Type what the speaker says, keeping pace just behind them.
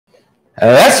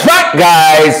Let's fight,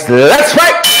 guys. Let's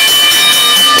fight.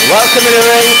 Welcome in the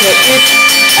ring to each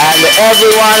and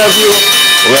every one of you,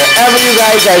 wherever you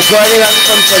guys are joining us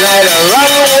from tonight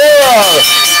around the world.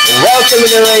 Welcome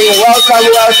in the ring. Welcome,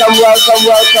 welcome, welcome,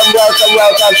 welcome, welcome,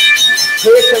 welcome.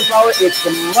 Pace and power. It's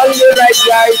Monday night,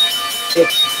 guys.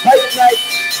 It's fight night.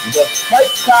 The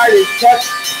fight card is set.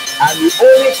 And the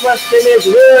only question is,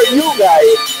 where are you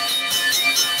guys?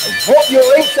 I hope you're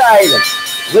ringside.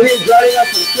 When you're joining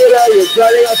us on Twitter, you're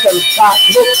joining us on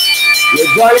Facebook,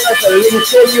 you're joining us on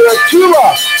LinkedIn, you're a tuber.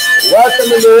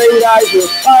 Welcome in the ring, guys. We're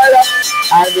fired up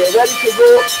and we're ready to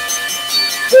go.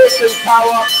 Pace and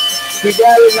power.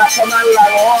 Fidel, Nakaman,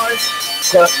 Langhorn,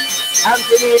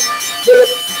 Anthony,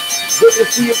 Philip, good to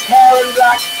see you, Karen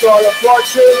Black, Stroller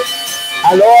Fortune,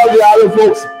 and all the other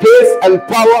folks. Pace and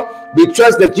power. We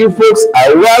trust that you folks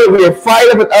are well. We are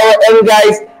fired up at our end,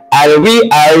 guys. And we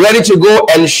are ready to go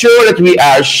and ensure that we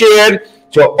are shared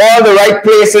to all the right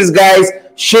places, guys.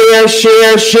 Share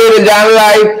the damn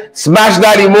live. Smash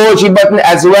that emoji button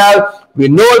as well. We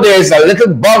know there's a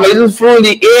little bug, a little flu in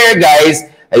the air, guys.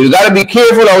 And you got to be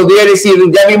careful out there this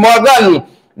evening. Debbie Morgan,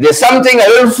 there's something, a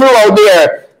little flu out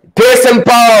there. Pace and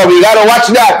power. We got to watch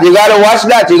that. You got to watch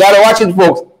that. You got to watch it,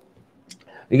 folks.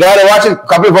 You got to watch it. A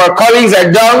couple of our colleagues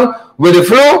are down with the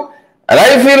flu. And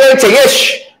I feel like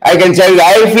it's I can tell you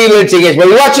that I feel it, but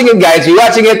we're watching it, guys. We're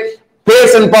watching it.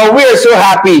 Pace and power. We are so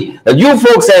happy that you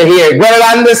folks are here. Gwen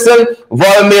Anderson,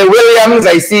 Volmir Williams.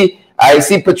 I see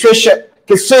Patricia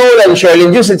Kisul and Shirley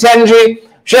Jusitendry,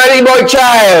 Shirley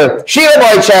Boychild, Sheila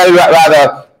Boychild,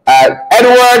 rather.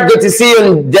 Edward, good to see you.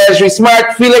 And Desiree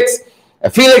Smart, Felix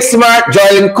Smart,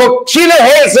 Joylyn Cook, Sheila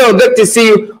Hazel, good to see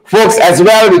you folks as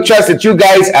well. We trust that you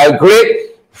guys are great.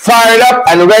 Fired up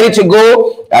and ready to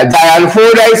go. Diane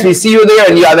Fordyce, we see you there,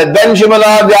 and you have Benjamin,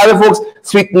 all the other folks,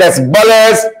 Sweetness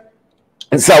Bullers,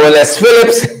 and Sourness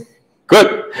Phillips.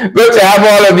 Good to have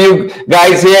all of you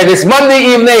guys here this Monday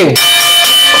evening.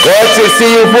 Good to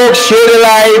see you folks. Share the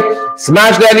live,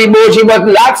 smash that emoji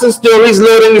button. Lots of stories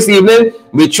loading this evening.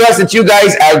 We trust that you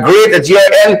guys are great at your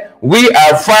end. We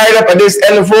are fired up at this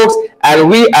end, folks, and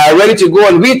we are ready to go,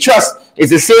 and we trust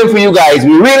it's the same for you guys.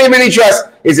 We really trust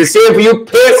it's the same for you.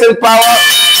 Pace and power.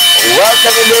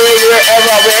 Welcome in the ring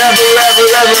wherever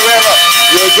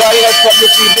you're joining us from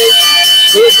this evening.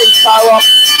 Pace and power.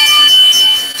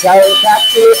 Sharon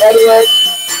Castle, Edward.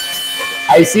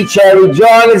 I see Cherry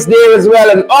John is there as well,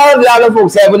 and all the other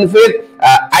folks. Heaven Faith,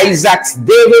 Isaacs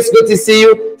Davis, good to see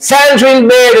you. Sandrine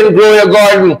Baird and Gloria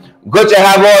Gordon, good to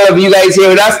have all of you guys here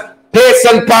with us. Pace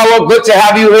and power, good to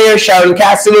have you here. Sharon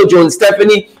Castillo, Joan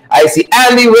Stephanie. I see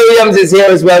Andy Williams is here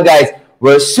as well, guys.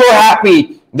 We're so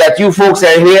happy that you folks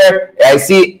are here. I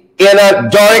see Anna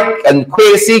Doric and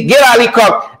Quasi, Gil Ali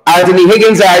Cock, Anthony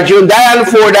Higgins, Arjun, Diane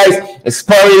Fordyce,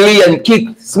 Spurry Lee, and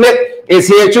Keith Smith is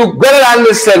here too. Gwyneth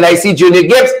Anderson, I see Junior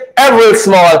Gibbs, Everett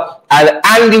Small, and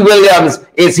Andy Williams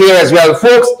is here as well,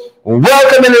 folks.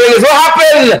 Welcome in the ring. What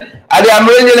happened at the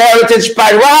Amerindian Heritage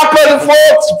Party? What happened,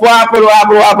 folks? What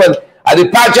happened at the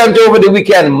pageant over the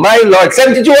weekend? My Lord,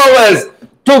 72 hours.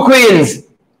 2 queens.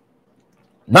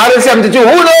 Not in 72. Who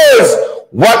knows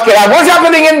what's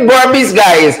happening in Berbice,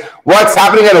 guys? What's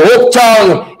happening at Hope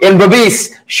Town in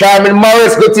Berbice? Sharman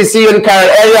Morris, good to see you, and Karen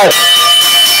Elliott.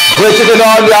 Richard and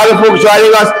all the other folks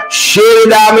joining us. Share the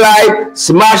damn live.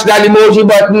 Smash that emoji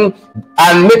button.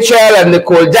 And Mitchell and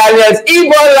Nicole Daniels.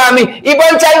 Ebon Lamy.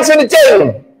 Ebon, thanks for the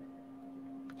thing.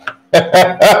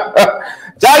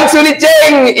 Thanks for the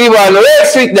thing, Ebon. Real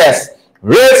sweetness.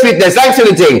 Thanks for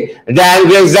the thing. Dan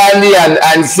Grizandi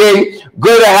and Singh.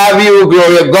 Good to have you,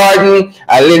 Gloria Gordon,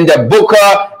 Linda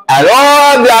Booker, and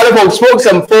all the other folks.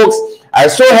 Some folks are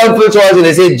so helpful to us, and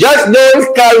they say, just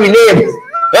don't call me names.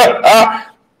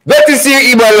 Good to see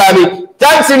you, Ibn Lamy.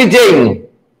 Thanks for the thing.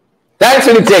 Who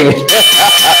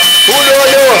don't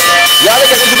know? You have to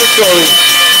get into the story.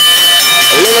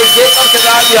 Little Jacob and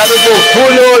all the other folks. Who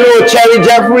don't know? Cherry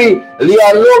Jeffrey,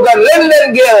 Leon Logan,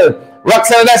 Lyndon Gill,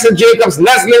 Roxanne Nessa Jacobs,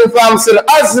 Leslie Thompson,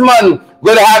 Osman,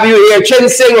 good to have you here. Chin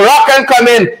Singh, Rock and Come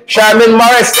In, Sharman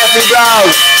Morris, Stephanie Brown,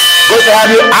 good to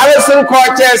have you. Alison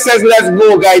Cortez says, let's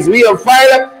go, guys. We are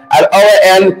fired up at our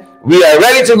end. We are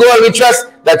ready to go, and we trust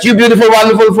that you beautiful,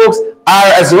 wonderful folks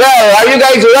are as well. Are you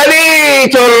guys ready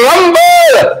to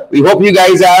rumble? We hope you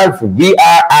guys are. We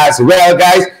are as well,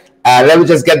 guys. Let me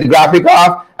just get the graphic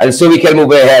off, and so we can move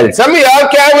ahead. Some of y'all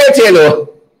can't wait, you know.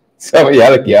 Some of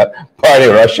y'all can't. Party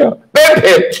Russia. Good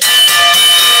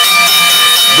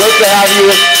to have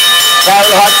you,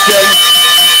 Carol Hodgson,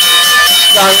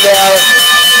 Sandel,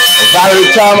 Valerie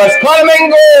Thomas,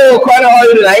 Colmingo, Connor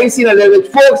Holden. I ain't seen a little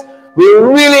bit. Folks, we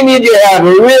really need your help.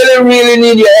 We really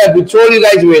need your help. We told you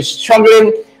guys we were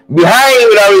struggling behind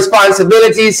with our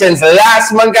responsibilities since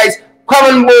last month, guys. Come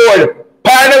on board,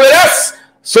 partner with us,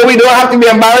 so we don't have to be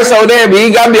embarrassed out there.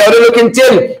 We got to be out there looking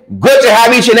tin. Good to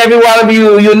have each and every one of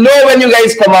you. You know when you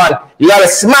guys come on, you got to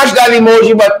smash that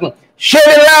emoji button, share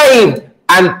the line,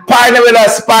 and partner with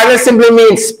us. Partner simply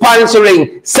means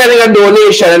sponsoring, sending a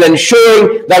donation, and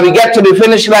ensuring that we get to the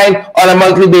finish line on a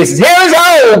monthly basis. Here's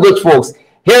how, good folks.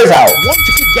 Here's how. Want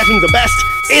to keep getting the best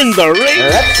in the ring?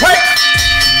 That's right.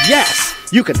 Yes,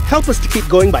 you can help us to keep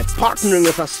going by partnering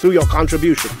with us through your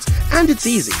contributions. And it's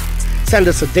easy. Send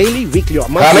us a daily, weekly, or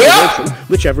monthly donation,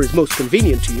 whichever is most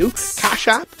convenient to you. Cash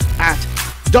App at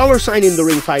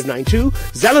 $in-the-ring592,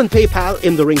 Zelle and PayPal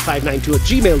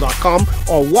in-the-ring592@gmail.com,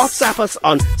 or WhatsApp us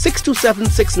on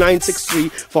 627-6963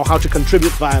 for how to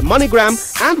contribute via MoneyGram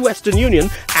and Western Union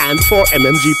and for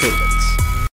MMG payments.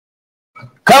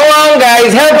 Come on,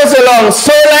 guys, help us along.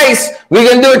 So nice, we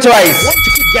can do it twice. Want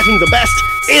to keep getting the best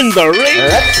in the ring?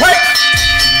 That's right.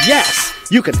 Yes,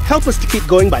 you can help us to keep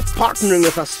going by partnering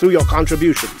with us through your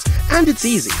contributions. And it's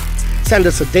easy. Send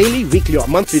us a daily, weekly, or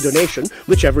monthly donation,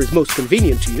 whichever is most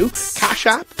convenient to you. Cash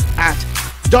App at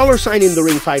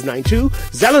 $in-the-ring592,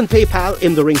 Zelle and PayPal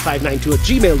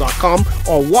in-the-ring592@gmail.com,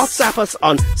 or WhatsApp us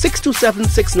on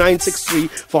 627-6963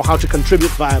 for how to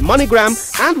contribute via MoneyGram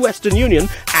and Western Union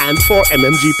and for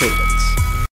MMG payments.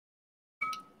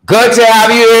 Good to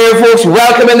have you here, folks.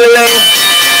 Welcome in the ring.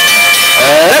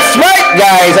 That's right,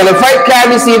 guys. On the fight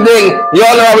card this evening, you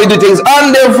all know how we do things.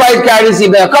 On the fight card this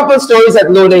evening, a couple of stories at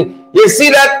loading. You see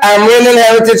that I'm winning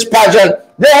Heritage Pageant.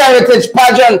 The Heritage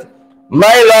Pageant.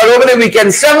 My Lord, over the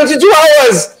weekend, 72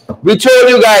 hours. We told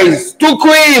you guys, 2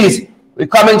 queens. We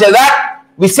come into that.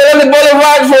 We still on the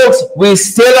boulevard, folks. We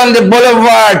still on the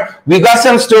boulevard. We got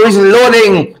some stories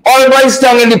loading. All Boys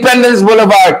Town, Independence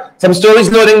Boulevard. Some stories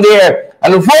loading there.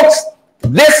 And folks,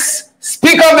 this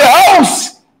Speaker of the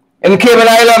House in Cayman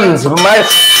Islands. Leaves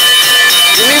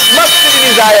much to be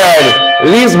desired.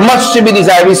 Leaves much to be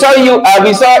desired. We saw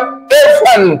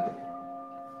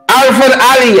Alfred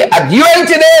Ali at UN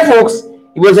today, folks.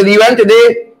 He was at the UN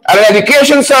today at an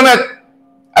education summit.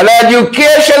 An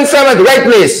education summit. Right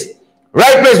place.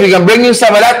 Right place. We can bring you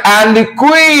some of that. And the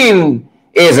Queen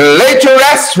is laid to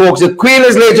rest, folks. The Queen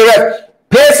is laid to rest.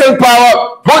 Pace and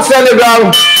power. Boots on the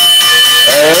ground.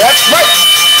 Let's fight.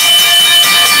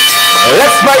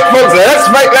 Let's fight, folks. Let's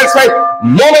fight. Let's fight.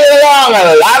 Moving along.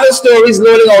 A lot of stories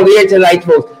loading on the air tonight,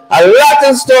 folks. A lot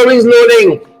of stories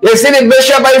loading. You see the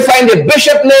bishop, I find the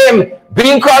bishop name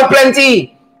being called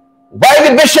plenty. Why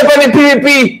the bishop and the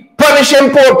PPP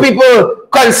punishing poor people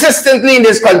consistently in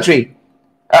this country?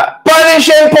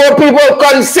 Punishing poor people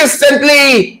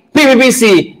consistently,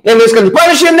 PPPC in this country.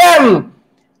 Punishing them.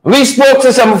 We spoke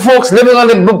to some folks living on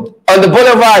the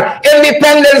boulevard,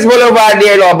 Independence Boulevard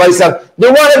there, Lord Boyson. They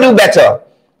want to do better.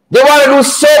 They want to do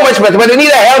so much better, but they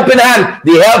need a helping hand.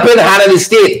 The helping hand of the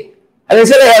state. And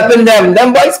instead of helping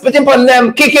them boys spitting on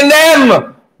them, kicking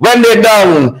them when they're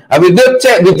down. And we did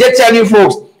tell you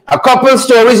folks, a couple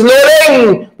stories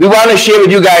loading. We want to share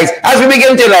with you guys as we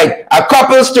begin tonight. A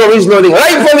couple stories loading.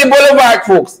 Life on the boulevard,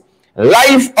 folks.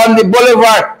 Life on the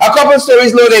boulevard. A couple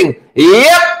stories loading.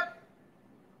 Yep.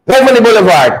 Life on the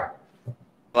boulevard.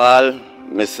 Well,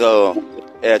 Mr.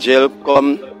 Agile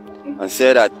come and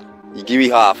say that he give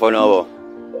you half an hour.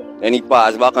 Then he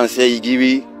pass back and say he give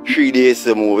you 3 days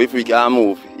to move. If we can't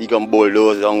move, he can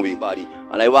bulldoze down we body.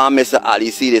 And I want Mr.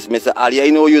 Ali see this. Mr. Ali, I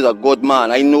know you're a good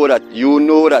man. I know that. You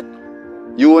know that.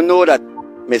 You know that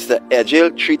Mr.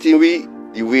 Agile treating we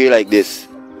the way like this.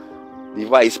 The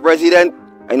Vice President,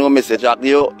 I know Mr. Jack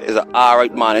Leo is an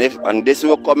alright man. And this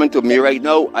is coming to me right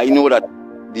now. I know that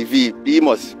the VP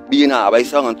must be in our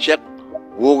song and check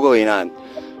what's going on.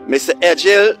 Mr.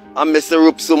 Agile and Mr.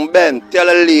 Rupsum Ben, tell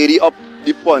a lady up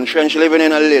the punch and she living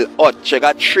in a little hut. She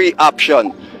got 3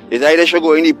 options. It's either she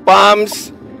go in the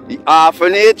Palms, the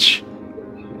orphanage.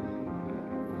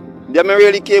 They don't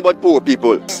really care about poor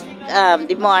people.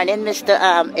 The morning Mr.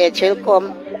 Agile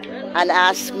come and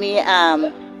ask me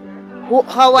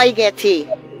how I get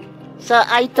here. So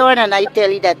I turn and I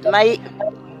tell you that my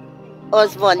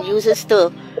husband uses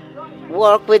to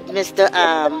work with Mr.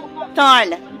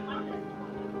 Thorn.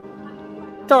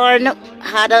 Thorn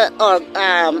had a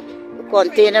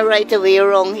container right away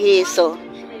around here, so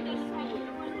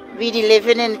we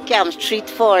living in Camp Street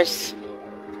first.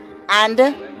 And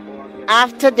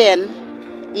after then,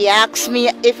 he asked me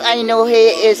if I know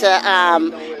here is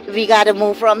we gotta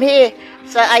move from here.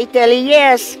 So I tell him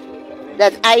yes,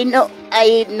 that I know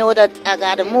that I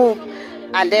gotta move.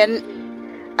 And then,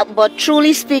 but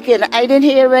truly speaking, I didn't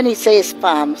hear when he says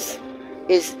Palms.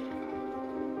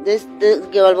 this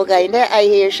girl was going there, I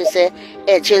hear she say,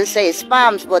 Jill says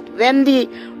palms, but when the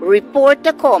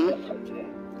reporter come,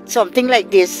 something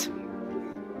like this,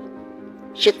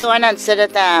 she turned and said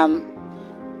that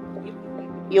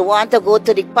you want to go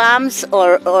to the palms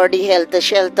or the helter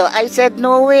shelter. I said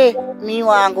no way, me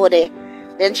want to go there.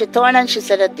 Then she turned and she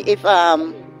said that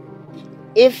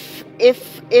if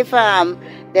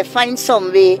they find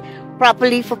some way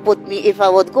properly for put me, if I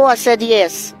would go, I said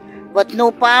yes, but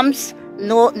no palms,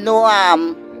 no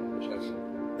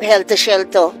helter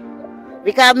shelter,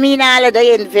 because me now all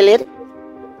the invalid,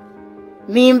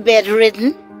 me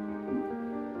bedridden.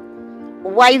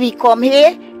 Why we come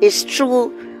here is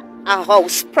through a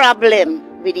house problem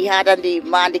we had and the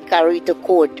man they carry to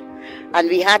court, and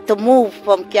we had to move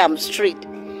from Camp Street.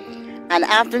 And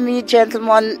after me,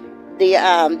 gentlemen, they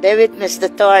with Mr.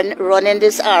 Thorne running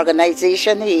this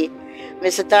organization here,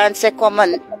 Mr. Thorne said, come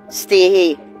and stay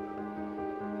here.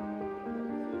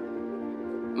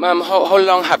 Ma'am, how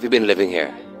long have you been living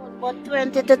here? About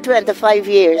 20 to 25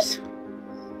 years.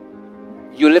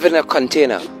 You live in a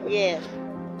container. Yeah.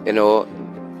 You know,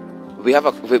 we have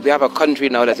a country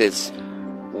now that is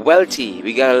wealthy.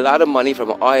 We get a lot of money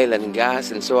from oil and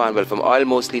gas and so on. Well, from oil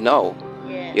mostly now.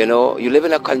 Yeah. You know, you live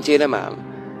in a container, ma'am.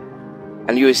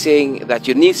 And you're saying that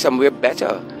you need somewhere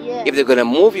better. Yeah. If they're going to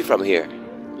move you from here.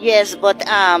 Yes, but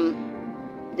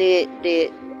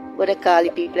the what they call the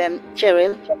people,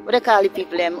 Cheryl, what they call the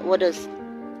people, what does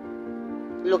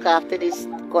look after this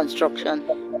construction?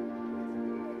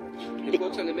 You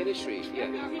work on the ministry, yeah.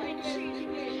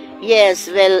 Yes,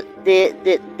 well,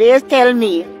 they tell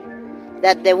me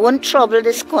that they won't trouble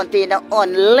this container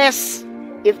unless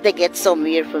if they get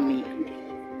somewhere for me.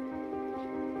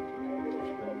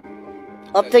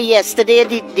 Up to yesterday,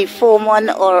 the foreman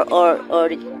or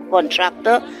the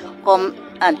contractor come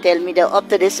and tell me that up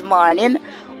to this morning,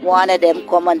 one of them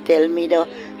come and tell me that,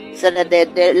 so that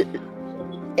they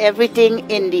everything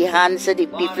in the hands of the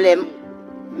people,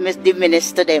 the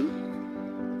minister them.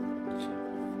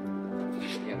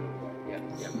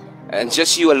 And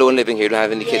just you alone living here? You don't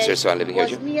have any kids or so on living here?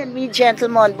 It was me and me,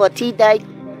 gentleman, but he died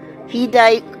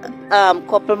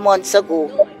couple months ago.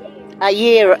 A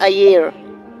year.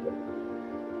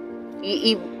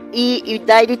 He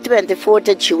died the 24th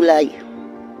of July.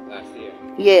 Last year?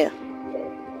 Yeah.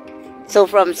 So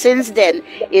from since then,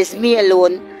 it's me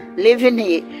alone living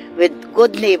here with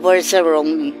good neighbors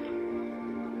around me.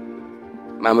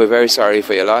 Ma'am, we're very sorry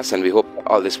for your loss, and we hope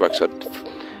all this works out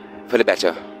for the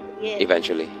better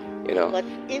eventually. You know. But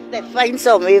if they find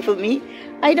some way for me,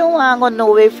 I don't want to go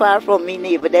nowhere far from me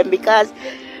neighbor them, because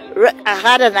I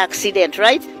had an accident,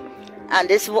 right? And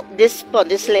this on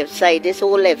this left side, this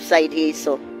whole left side here,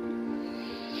 so.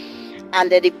 And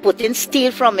they put in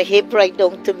steel from my hip right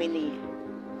down to my knee.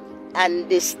 And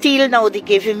the steel now, they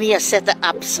giving me a set of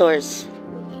abscess.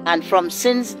 And from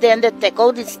since then, they take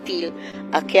out the steel.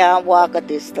 I can't walk a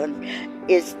distance.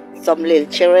 It's some little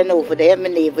children over there, my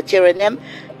neighbor children them.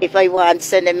 If I want to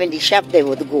send them in the shop, they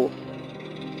would go.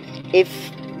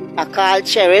 If I call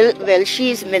Cheryl, well,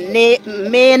 she's my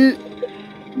main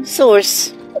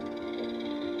source.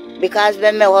 Because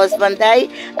when my husband died,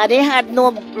 I didn't have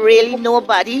really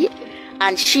nobody.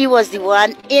 And she was the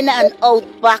one in and out,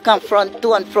 back and front,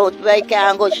 to and front, where I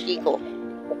can't go, she go.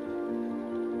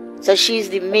 So she's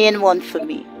the main one for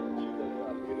me.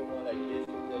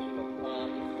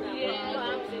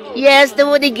 Yes, the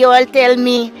girl tell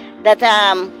me that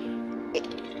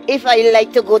if I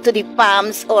like to go to the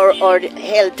Palms or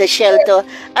helter shelter,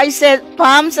 I said,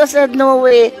 Palms? I said, no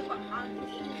way.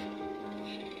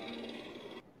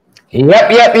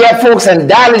 Yep, folks, and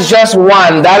that is just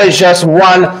one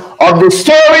of the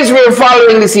stories we're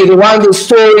following this evening. One of the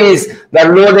stories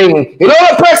that loading. You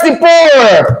don't oppress the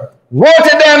poor. Woe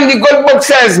to them, the good book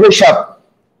says, Bishop.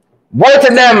 Woe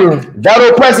to them that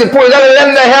oppress the poor. You gotta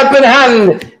lend the helping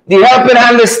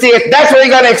hand the state. That's what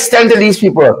you gotta extend to these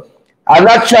people. And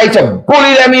not try to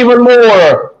bully them even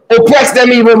more, oppress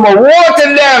them even more. Woe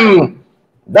to them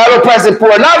that oppress the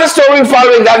poor. Now the story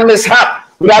following that mishap.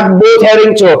 We got boat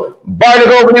heading to Barnet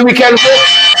over the weekend, folks.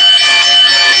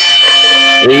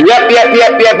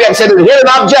 Yep. So they hit an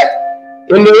object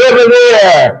in the river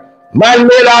there.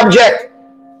 Man-made object.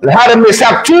 They had a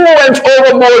mishap. 2 went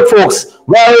overboard, folks.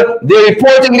 Well, they're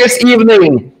reporting this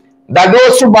evening that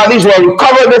those 2 bodies were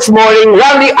recovered this morning.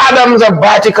 Randy Adams of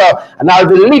Bartica and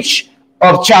Alvin Leach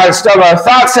of Charleston. Our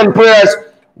thoughts and prayers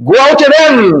go out to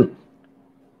them.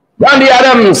 Randy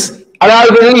Adams and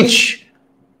Alvin Leach.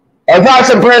 Our thoughts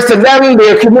and prayers to them,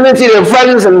 their community, their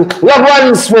friends and loved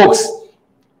ones, folks,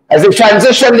 as they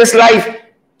transition this life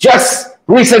just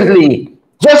recently,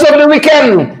 just over the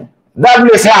weekend, that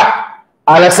mishap.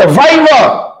 And a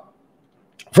survivor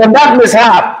from that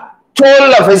mishap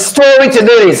told of his story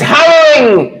today, his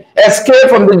harrowing escape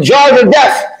from the jaws of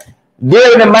death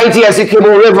there in the mighty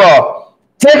Essequibo River.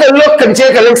 Take a look and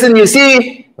take a listen. You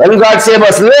see, when God save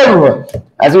us, live.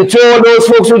 As we told those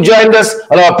folks who joined us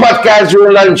on our podcast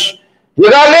during lunch, you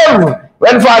gotta live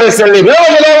when Father said live. You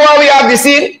know why we have this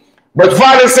scene? But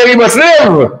Father said we must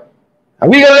live.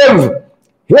 And we can live.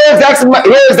 Here's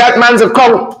that man's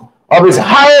account of his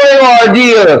harrowing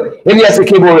ordeal in the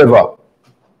Essequibo River.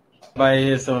 By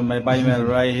email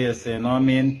right here saying, you know what I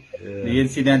mean? Yeah. The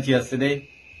incident yesterday.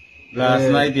 Last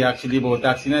night, they actually about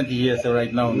accident here, so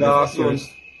right now. Last one's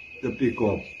the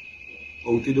pickup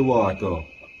out of the water.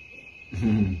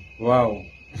 Wow.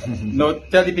 Now,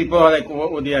 tell the people like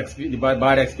what the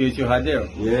bad experience you had there.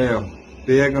 Yeah,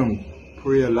 beg and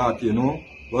pray a lot, you know.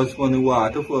 Was on the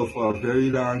water for a very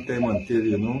long time until,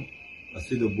 you know, I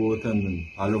see the boat and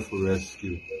I look for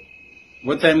rescue.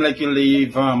 What time like you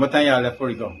leave, what time you left for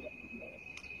Rico?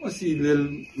 I see little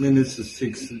minutes to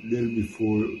 6, little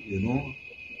before, you know.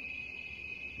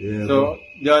 Yeah. So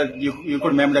you could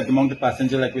remember that among the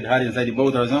passengers like we had inside the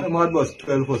boat or something? There was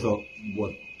 12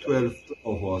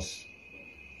 of us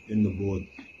in the boat.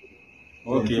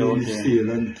 Okay. The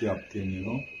sailor and the captain, you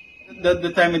know.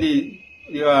 The time of the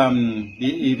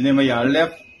evening when you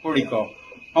left Puerto Rico,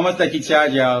 how much did he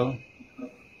charge you?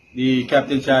 The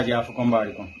captain charged you for come back?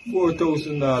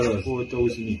 $4,000.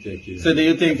 $4,000 he take it. So do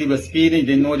you think he was speeding? He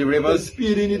didn't know the river? He was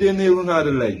speeding, he didn't even have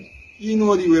the light. You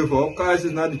know the river, because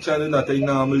it's not the channel that I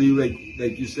normally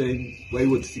like you saying, why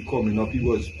would he coming up? He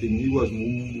was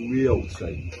moving way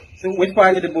outside. So which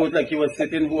part of the boat like you were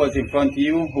sitting, who was in front of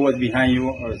you, who was behind you?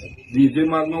 Or DJ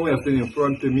Magno was in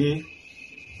front of me,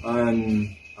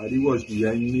 and Adi was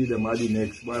behind me, the Madi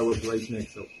next boy was right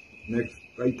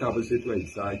right opposite right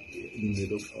side in the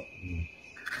middle.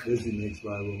 There's the next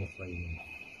boy we're finding.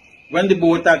 When the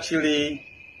boat actually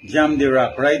jammed the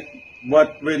rock, right?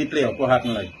 What really played out? What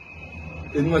happened like?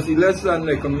 It must be less than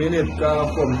like a minute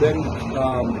from then.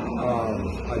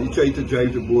 I tried to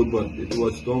drive the boat, but it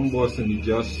was done bust and it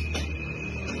just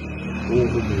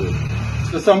overboard.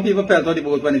 So some people fell out of the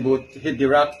boat when the boat hit the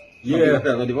rock? Some people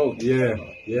fell out of the boat?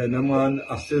 Yeah, the man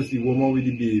assessed the woman with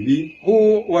the baby.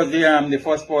 Who was the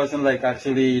first person like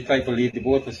actually tried to lead the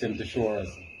boat to swim to shore?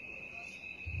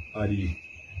 Adi.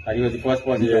 Adi was the first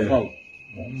person to come out?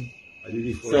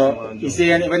 So, he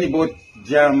say when the boat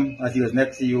jammed as he was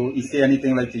next to you, he say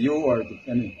anything like to you or to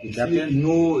the captain? You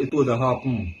know it would have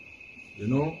happened, you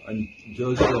know, and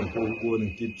just jump overboard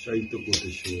and keep trying to go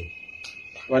to shore.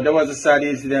 Well, that was a sad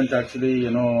incident actually,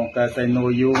 you know, because I know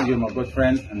you're my good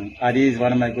friend, and Adi is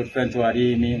one of my good friends to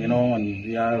Adi, me, you know, and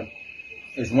we are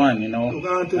is one, you know. You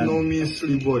got to know me,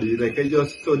 sleep body, like I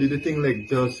just studied the thing like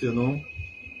just, you know.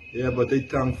 Yeah, but I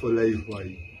thank for life,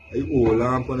 why? I hold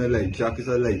on for a life jacket.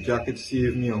 A life jacket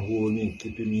saved me and hold me and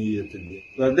keeping me here today.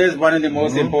 Well, this is one of the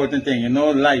most important things, you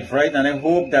know, life, right? And I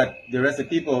hope that the rest of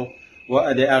the people, what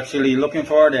are they actually looking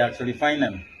for, they actually find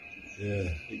them.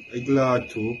 Yeah, I'm glad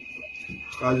too.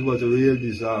 Because it was a real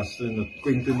disaster in the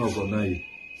twinkling of an eye.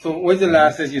 So what's the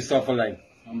losses you suffer like?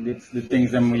 The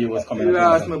things that you was coming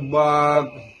I lost my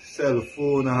bag, cell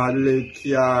phone, I had a little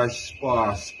cash,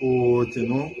 passport, you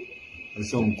know. And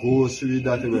some groceries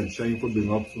that I was trying to bring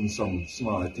up from some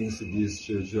small things to these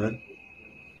children.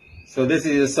 So this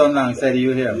is your son alongside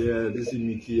you here? Yeah, this is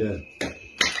Mickey here.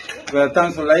 Well,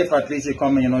 thanks for life. At least you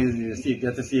come and, you know, you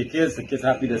get to see your kids. The kids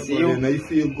happy to see you. And I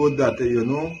feel good that, you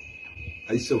know,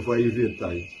 I survived it.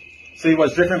 So you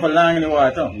was drifting for long in the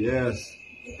water? Yes.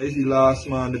 I was the last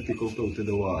man to pick up out of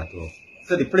the water.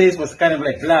 So the place was kind of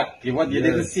like black. You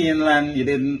didn't see inland, you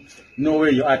didn't know where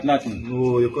you at, nothing.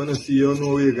 No, you couldn't see, you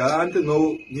know where you got to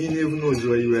know. Me never knows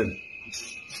where you went.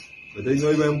 But I know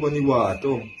you went on the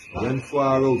water. I went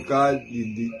far out, because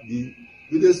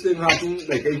this thing happened,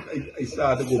 like I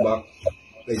started to go back.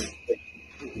 Like,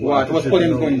 water was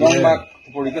going back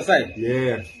to Puerto Rico side?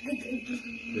 Yeah.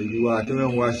 Like the water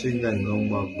went washing and going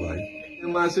back by. The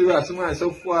man said,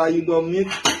 so far you don't meet.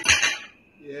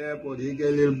 Yeah, but he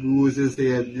get little bruises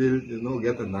here, you know,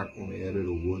 get a knock on the head of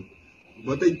the wood.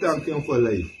 But I thank him for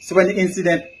life. So when the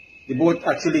incident, the boat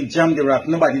actually jammed the rock,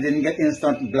 nobody didn't get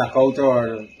instant blackout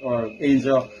or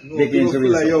injury, no, big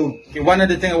injuries? Okay, one of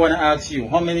the things I want to ask you,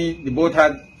 how many, the boat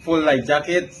had full life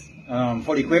jackets,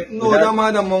 fully equipped? No, that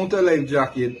man had a mountain life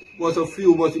jacket. Was a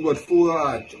few, but he got 3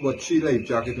 life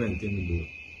jackets went in the boat.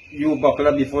 You buckled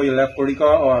up before you left Puerto Rico,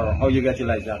 or how you get your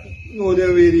life jacket? No, they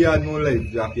really had no life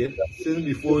jacket. Since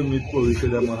before we meet Puerto Rico,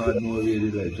 them had no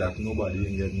really life jacket. Nobody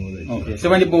didn't get no life jacket. Okay, so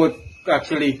when the boat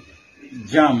actually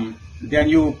jammed, then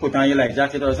you put on your life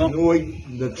jacket or something? No,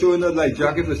 the throwing of life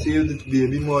jacket to save the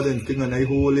baby more than thing, and I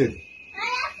hold it.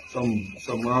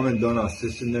 some haven't done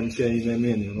assisting them change them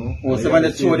in, you know. Oh, so when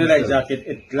they throw the light jacket,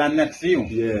 it land next to you?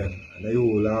 Yeah, and they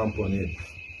hold lamp on it.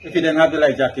 If you didn't have the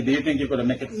light jacket, do you think you could have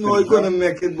make it? No, you couldn't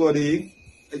make it, buddy.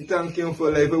 I thank him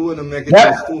for life. I wouldn't make it.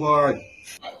 It's too hard.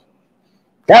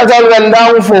 That's how it went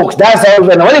down, folks. That's how it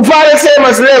went down. When the father say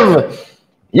must live,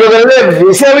 you will live.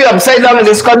 You say we upside down in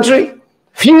this country.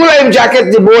 Few life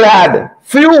jackets the boat had.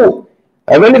 Few.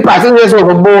 And when the passengers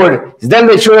overboard, then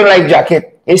they throw a life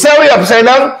jacket. You say we upside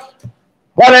down?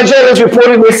 One of the journalists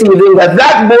reported this evening that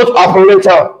that boat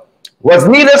operator was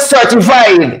neither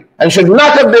certified and should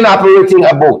not have been operating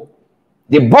a boat.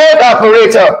 The boat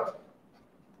operator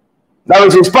that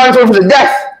was responsible for the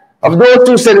death of those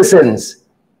two citizens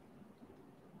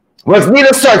was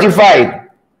neither certified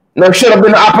nor should have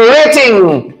been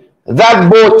operating that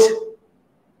boat.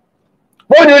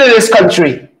 What are we doing in this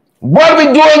country? What are we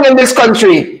doing in this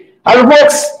country? And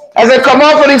folks, as I come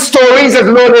up with these stories that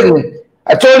loaded,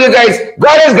 I told you guys,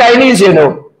 God is Guyanese, you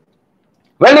know.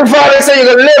 When the father said you're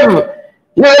going to live,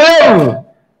 you're going to live.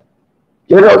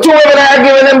 You know, two women are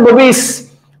giving them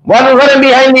babies. One running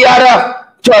behind the other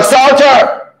to assault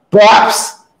her,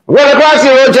 perhaps. Run across the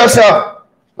road just so.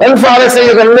 When the father said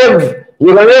you're going to live,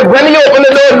 you're going to live. When you open the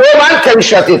door, no man can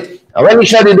shut it. And when you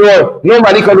shut the door,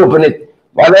 nobody can open it.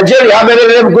 But Nigeria, I better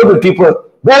live good with people.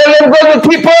 Better live good with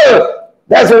people.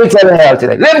 That's what we're telling her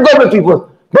today. Live good with people.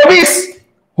 Babies,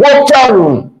 Hope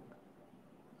Town.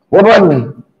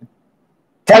 Woman,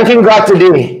 thanking God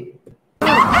today.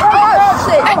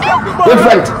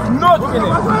 Different. To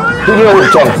the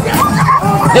Hope Town.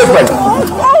 Different. Oh,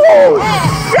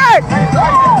 shit!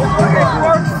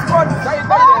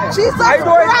 Jesus Christ!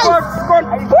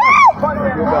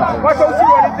 Watch out, see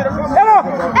what it is. Hello!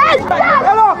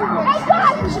 Hello!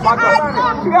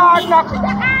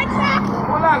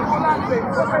 Hold on, please.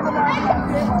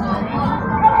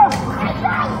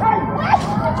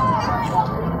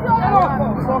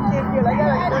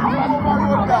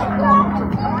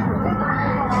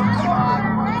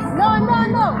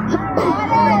 No.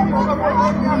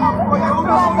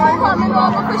 Coming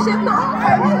over for shit now.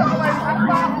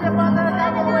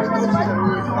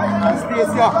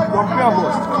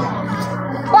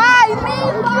 Bye, me,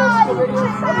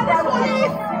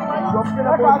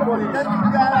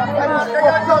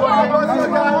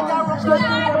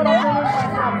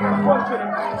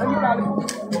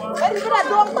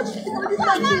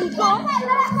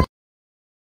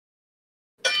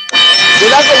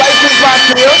 Did I go by too fast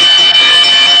for you?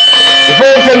 The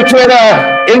folks on Twitter,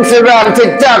 Instagram,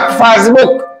 TikTok,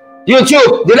 Facebook,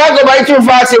 YouTube. Did I go by too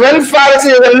fast? When father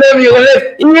says you're going to live, you're going to live.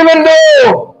 Even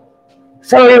though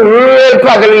some of you real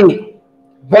ugly.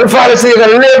 When father says you're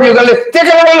going to live, you're going to live. Take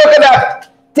another look at that.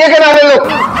 Take another look. Oh,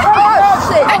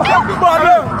 shit!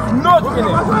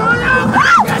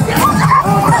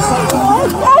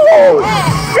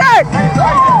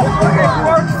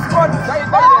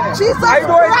 Jesus Christ!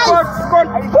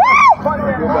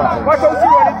 Watch out, see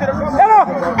what it is. Hello!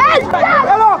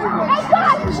 Hello!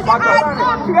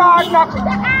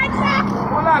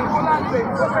 Hold on, please. No.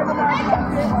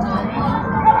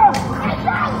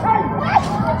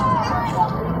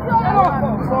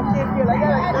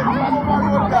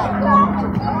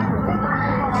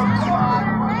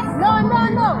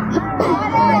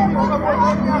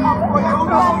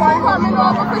 Coming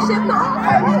over for shit now.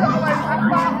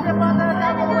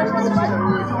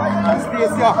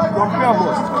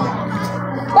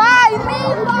 Bye,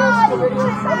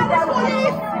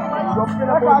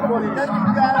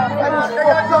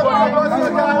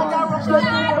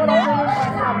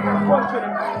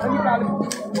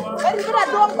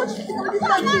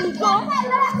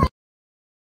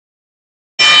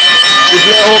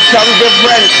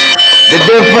 different. The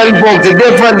different folks, the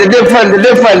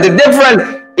different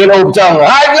in Hope Town.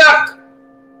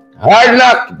 Hard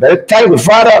luck. Better thank the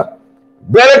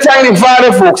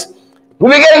Father. Folks.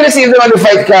 We'll be getting this evening on the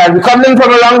fight card. We're coming from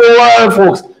around the world,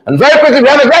 folks. And very quickly, we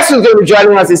have a guest who's going to be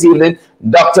joining us this evening,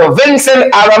 Dr.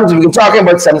 Vincent Adams. We'll be talking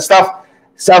about some stuff,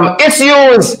 some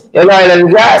issues in oil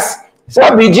and gas. So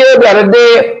BJ the other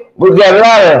day, we get a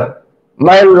lot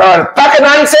of pack of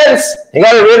nonsense. He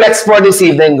got a real expert this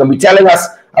evening. Going to be telling us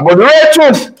about the real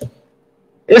truth.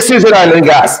 Issues in oil and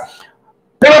gas.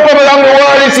 People from around the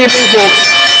world this evening, folks.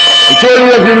 We told you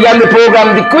that we began the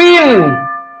program. The Queen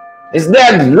is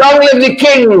dead. Long live the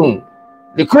King.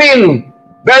 The Queen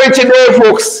buried today,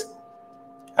 folks.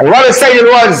 And what a sight it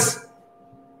was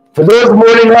for those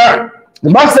mourning her.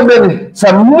 There must have been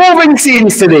some moving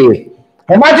scenes today.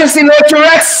 Her Majesty laid to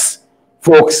rest,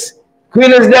 folks.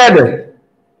 Queen is dead.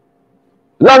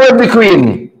 Long live the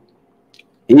Queen.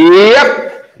 Yep.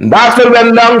 That's what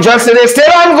went down just today.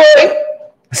 Still ongoing.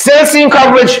 Still seeing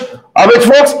coverage of it,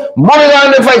 folks. Moving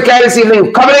on the fight card this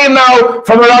evening. Coming in now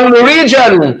from around the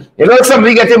region. You know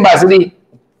somebody getting Basili.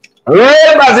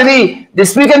 Real Basili, the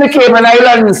speaker in the Cayman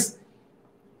Islands.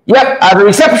 Yep, at a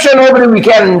reception over the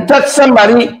weekend, touched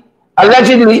somebody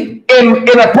allegedly,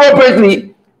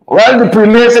 inappropriately. Well, the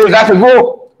premier said we got to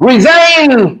go.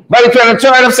 Resign by the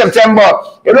 23rd of September.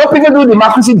 You know, people do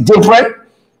democracy different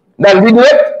than we do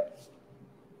it.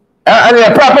 And in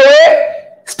a proper way.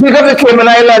 Speaker of the Cayman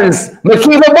Islands,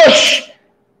 Makiba Bush.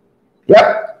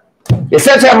 Yep. He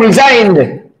said to have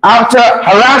resigned after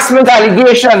harassment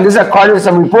allegation. This is according to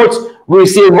some reports we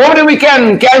received over the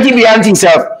weekend. Can't keep your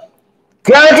himself.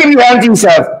 Can't keep your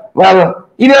himself. Well,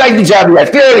 he didn't like the job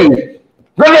yet. Clearly.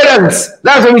 Good riddance.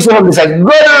 That's what we say from this side. Good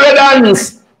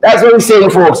riddance. That's what we're saying,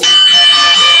 folks.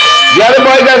 The other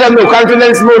boy does have no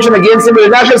confidence motion against him, but the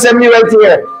National Assembly right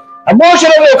here. A motion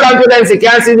of no confidence, he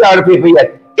can't see the order paper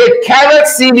yet. It cannot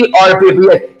see the order paper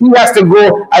yet. He has to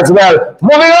go as well.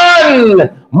 Moving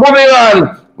on. Moving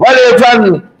on. While they were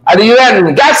done at the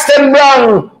UN, Gaston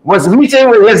Brown was meeting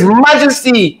with His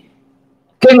Majesty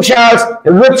King Charles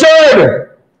III.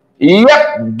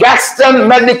 Yep, Gaston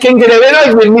met the King today. We know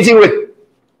he's been meeting with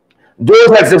those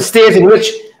heads of state in which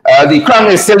the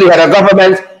Crown is still the head of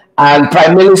government and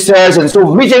prime ministers, and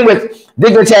so meeting with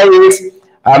dignitaries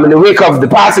in the wake of the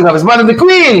passing of his mother, the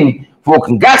Queen. Folk,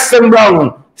 Gaston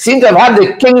Brown seemed to have had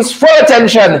the King's full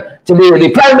attention to be the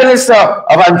Prime Minister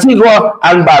of Antigua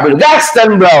and Barbuda.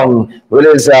 Gaston Brown with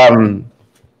his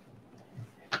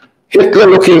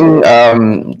Hitler-looking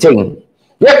thing.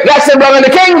 Yep, Gaston Brown and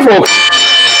the King, folks.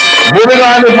 Moving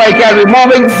on, if I can, we're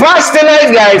moving fast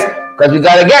tonight, guys, because we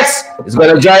got a guest. He's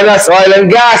going to join us, oil and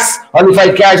gas, on the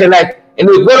fight card tonight. In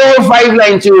the good old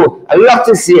 592. I love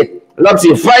to see it. I love to see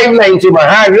it. 592. My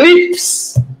heart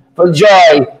leaps for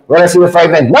joy when I see the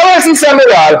 592. Now I see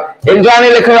Samuel in Johnny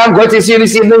Lecaram. Good to see you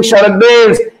this evening. Charlotte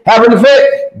Baines. Having faith.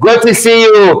 Good to see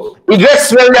you.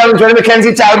 Idris Williams, Johnny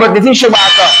Mackenzie Talbot, Letitia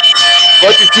Barker.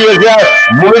 Good to see you as well.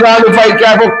 Moving on to fight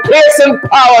card for pace and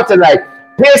power tonight.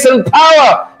 Pace and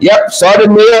power. Yep, saw the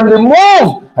mayor on the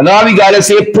move. And all we gotta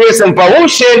say, pace and power.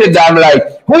 Who's sharing the damn light?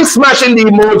 Who's smashing the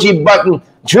emoji button?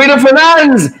 Trina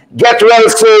Fernandez, get well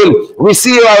soon. We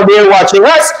see you out there watching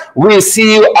us. We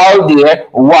see you out there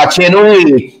watching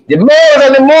we. The mayor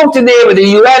on the move today with the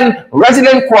UN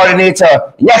resident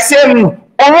coordinator, Yassim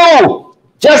Oro.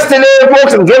 Just today,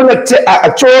 folks, I'm giving a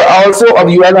tour also of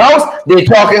UN House. They're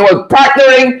talking about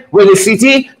partnering with the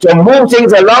city to move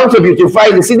things along, to beautify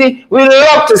the city. We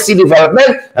love to see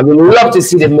development, and we love to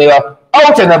see the mayor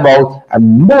out and about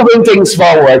and moving things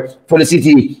forward for the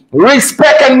city.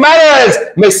 Respect and manners,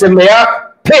 Mr. Mayor.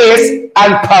 Pace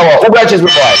and power. Who branches my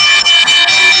boy?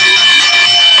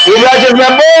 Who branches my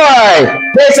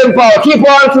boy? Pace and power. Keep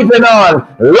on keeping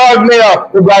on. Lord Mayor,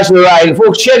 who branches the ride.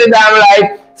 Folks, share the damn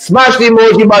light. Smash the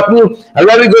emoji button and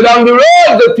let me go down the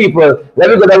road, good people. Let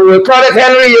me go down the road. Claudette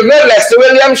Henry, you're good. Lester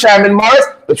Williams, Sharman Morris,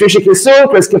 Patricia Kissoon,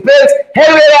 Chris Capils,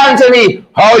 Henry Anthony.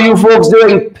 How are you folks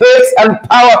doing? Pace and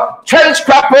power, trench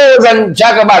crappers and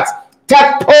jagabats,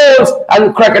 tadpoles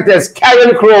and cricketers,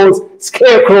 carrion crows,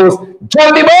 scarecrows,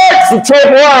 jumpy birds, the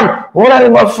tapeworm, one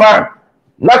animal farm.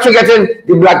 Not forgetting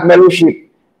the black mellow sheep.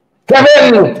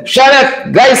 Kevin,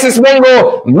 Shannon, Geisis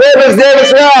Mingo, Mavis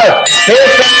Davis,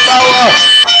 Pace and power.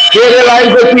 Hear the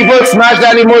line, good people, smash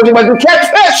that emoji button.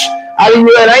 Catfish!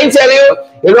 And I tell you,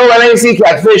 you know, when I see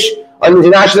catfish on the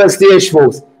international stage,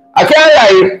 folks, I can't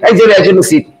lie, I tell the edge of my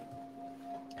seat.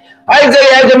 I tell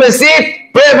the edge of my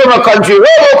seat, pray for my country.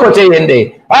 Robo Kote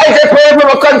I say pray for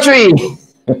my country.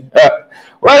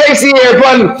 When I see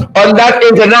everyone on that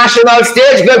international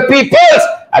stage, good people,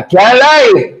 I can't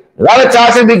lie. A lot of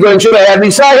tasks will be going through.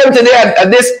 We saw him today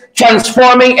at this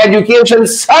Transforming Education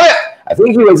Summit. I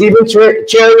think he was even cheering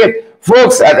it.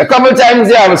 Folks, a couple of times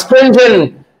there, I was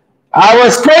cringing. I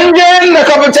was cringing a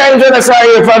couple of times when I saw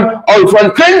you out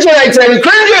front. Cringing, I tell you,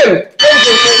 cringing.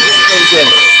 Cringing.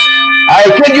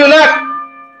 I kid you not.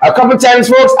 A couple of times,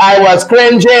 folks, I was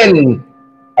cringing.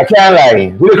 I can't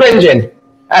lie. We were cringing.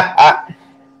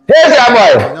 Here's our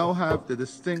boy. I now have the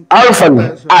distinct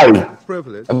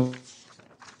privilege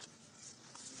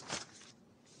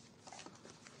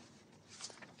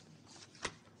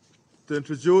to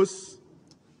introduce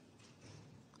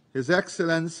His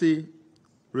Excellency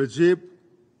Recep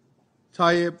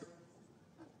Tayyip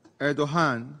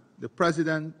Erdogan, the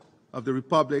President of the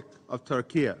Republic of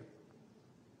Turkey,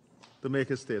 to make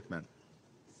a statement.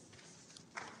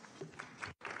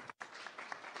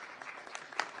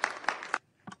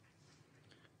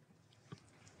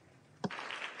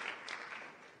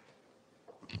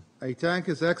 I thank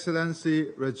His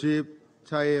Excellency Recep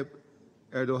Tayyip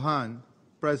Erdogan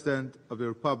President of the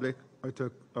Republic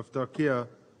of Turkey,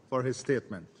 for his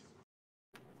statement.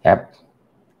 Yep.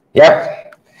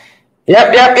 Yep.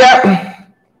 Yep, yep, yep.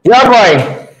 Your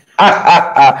boy.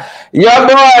 Your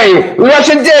boy.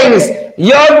 Russian things.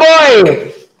 Your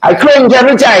boy. I cringe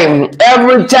every time.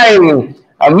 Every time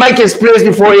a mic is placed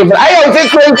before you. But I don't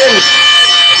think cringing.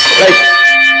 Like,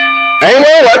 I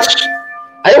want to watch.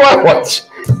 I want to watch.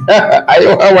 I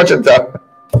want to watch it though.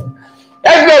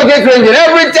 Let's go get cringing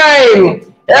every time.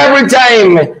 Every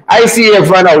time I see a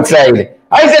friend outside.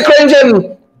 I say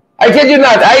cringing. I kid you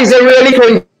not. I say really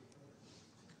cringing.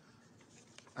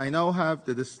 I now have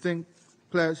the distinct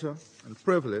pleasure and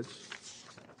privilege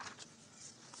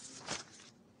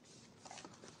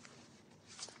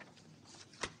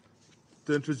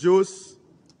to introduce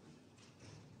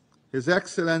His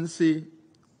Excellency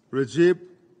Recep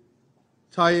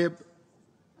Tayyip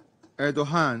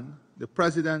Erdogan, the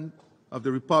President of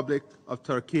the Republic of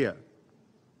Turkey,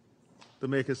 to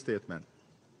make a statement.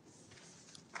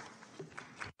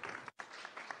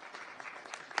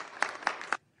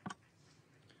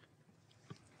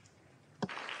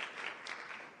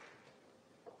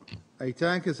 I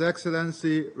thank His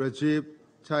Excellency Recep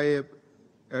Tayyip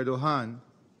Erdogan,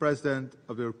 President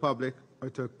of the Republic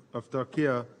of Turkey,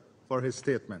 for his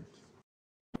statement.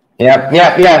 Yep.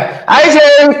 I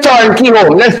say turnkey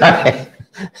home. Let's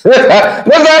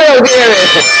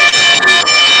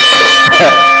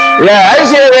yeah,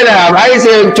 I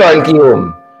say turnkey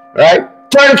home. Right?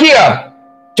 Turnkey. Right?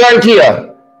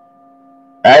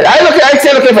 I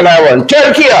still looking for that one.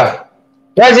 Turkey.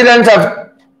 President of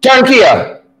Turkey.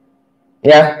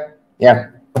 Yeah.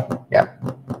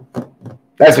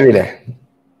 That's really.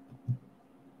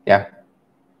 Yeah.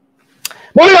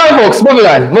 Moving on, folks. Moving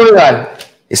on.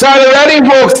 It's already,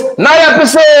 folks. 9th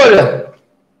episode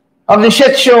of the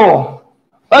shit show.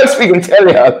 I'll speak and tell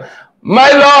you. My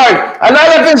Lord,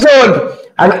 another episode.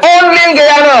 An only in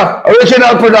Guyana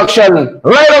original production.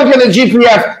 Right out in the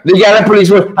GPF, the Guyana Police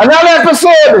Force. Another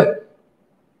episode.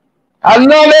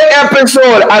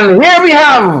 And here we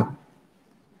have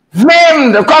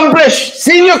famed, accomplished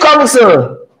senior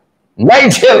counsel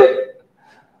Nigel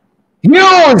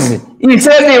Hughes. He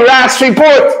said the RAS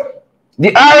report,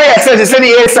 the RAS says he said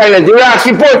the A silent, the RAS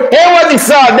report, they what they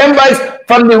saw, them guys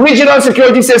from the regional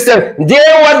security system, they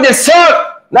what they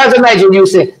saw, that's what Nigel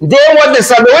Hughes said, they what they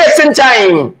saw, they're wasting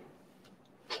time.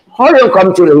 How do you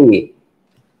come to the way?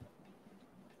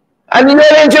 And in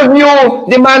an interview,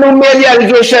 the man who made the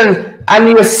allegation, and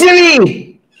your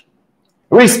silly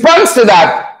response to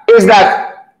that is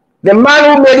that the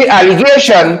man who made the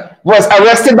allegation was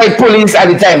arrested by police at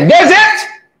the time. That's it.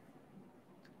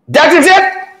 That is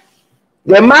it.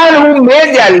 The man who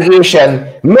made the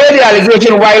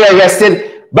allegation while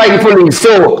arrested by the police.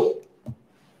 So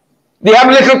they have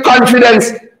little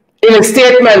confidence in a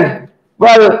statement.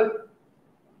 Well,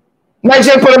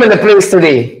 Nigel put him in the place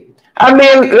today. I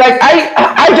mean, like,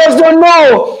 I just don't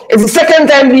know. It's the second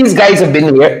time these guys have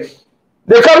been here.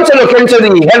 They come to look into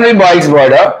the Henry Boyce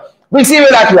murder. We see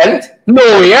where that went.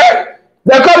 Nowhere.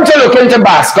 They come to look into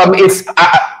Bascom. It's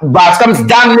Bascom's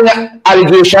damning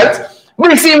allegations.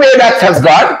 We see where that has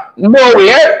gone.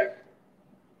 Nowhere.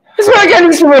 That's where I get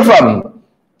these people from.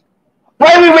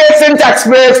 Why are we wasting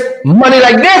taxpayers' money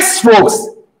like this, folks?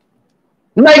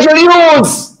 Nigel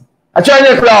Hughes, attorney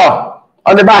at law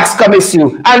on the Bascom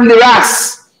issue, and the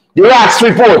RAS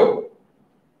report.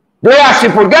 The RAS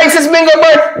report. Guys, it's Bingo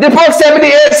Bird. The folks said the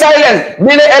air silent.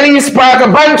 Billy Ellis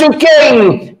Parker, Bantu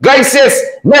King. Guys, says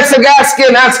Nessa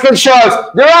Gaskin, Askin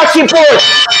Charles. The RAS report.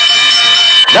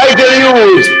 Nigel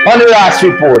Hughes on the RAS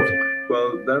report.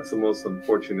 Well, that's the most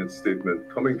unfortunate statement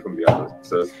coming from the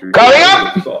ancestry. Coming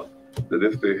up! Thought that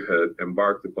if they had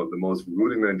embarked upon the most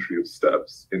rudimentary of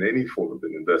steps in any form of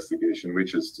an investigation,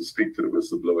 which is to speak to the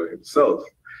whistleblower himself,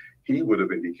 he would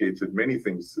have indicated many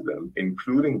things to them,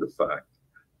 including the fact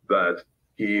that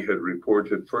he had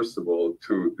reported, first of all,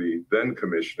 to the then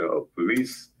Commissioner of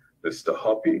Police, Mr.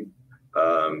 Hoppy.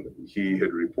 He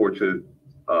had reported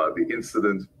the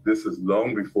incident. This is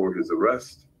long before his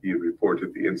arrest. He had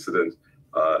reported the incident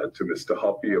to Mr.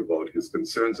 Hoppy about his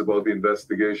concerns about the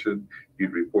investigation.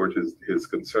 He'd reported his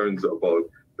concerns about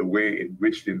the way in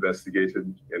which the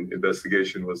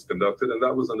investigation was conducted, and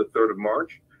that was on the 3rd of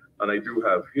March. And I do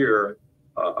have here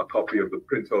a copy of the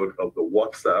printout of the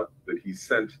WhatsApp that he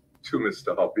sent to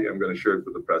Mr. Hoppy. I'm going to share it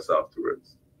with the press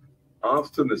afterwards.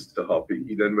 After Mr. Hoppy,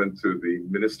 he then went to the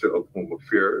Minister of Home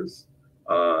Affairs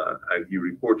and he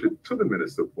reported to the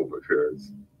Minister of Home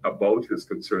Affairs about his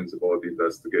concerns about the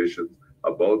investigation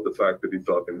about the fact that he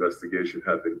thought the investigation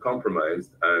had been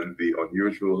compromised and the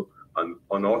unusual and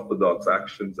unorthodox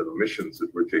actions and omissions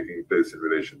that were taking place in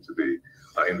relation to the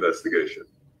investigation.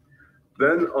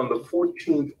 Then on the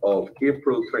 14th of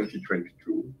April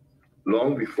 2022,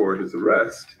 long before his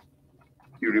arrest,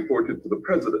 he reported to the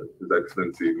President, His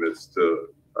Excellency Mr.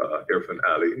 Irfan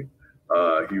Ali.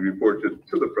 He reported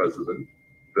to the President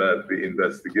that the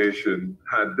investigation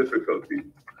had difficulty.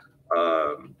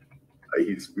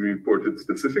 He reported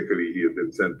specifically he had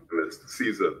been sent to Mr.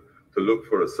 Caesar to look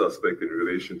for a suspect in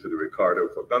relation to the Ricardo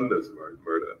Fagundes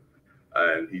murder,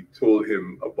 and he told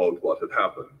him about what had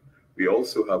happened. We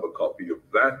also have a copy of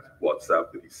that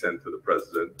WhatsApp that he sent to the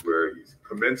President, where he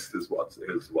commenced his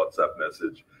WhatsApp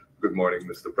message, "Good morning,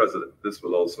 Mr. President." This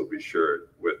will also be shared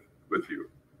with you.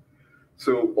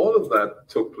 So all of that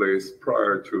took place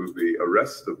prior to the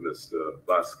arrest of Mr.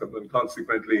 Bascom, and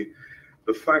consequently,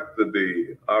 the fact that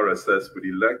the RSS would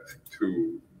elect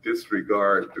to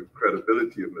disregard the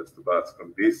credibility of Mr.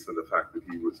 Bascom based on the fact that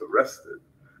he was arrested,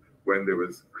 when there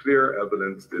was clear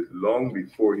evidence that long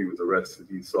before he was arrested,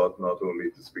 he sought not only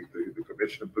to speak to the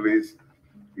Commissioner of Police,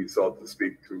 he sought to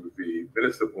speak to the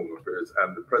Minister of Home Affairs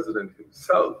and the President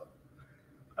himself.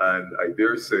 And I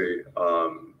dare say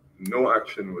no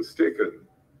action was taken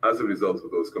as a result of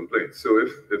those complaints. So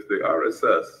if the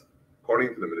RSS,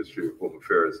 according to the Ministry of Home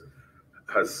Affairs,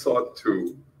 has sought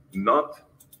to not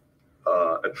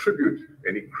attribute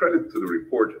any credit to the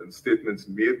report and statements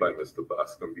made by Mr.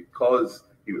 Bascom because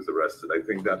he was arrested, I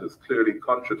think that is clearly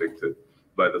contradicted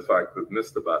by the fact that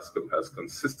Mr. Bascom has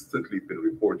consistently been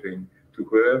reporting to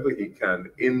whoever he can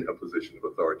in a position of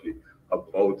authority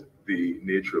about the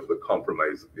nature of the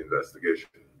compromise of the investigation.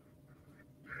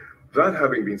 That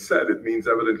having been said, it means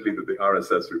evidently that the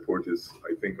RSS report is,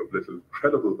 I think, of little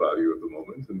credible value at the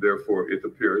moment, and therefore it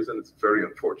appears, and it's very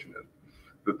unfortunate,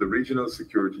 that the regional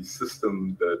security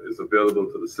system that is available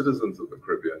to the citizens of the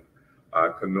Caribbean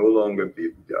can no longer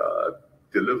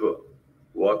deliver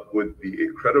what would be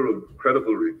a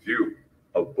credible review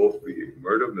of both the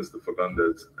murder of Mr.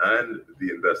 Fagundes and the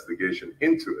investigation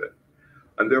into it.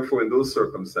 And therefore, in those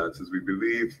circumstances, we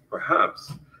believe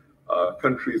perhaps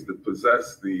countries that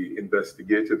possess the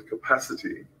investigative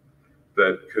capacity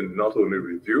that can not only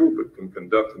review, but can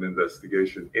conduct an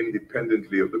investigation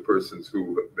independently of the persons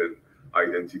who have been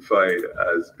identified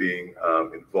as being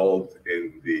involved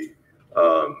in the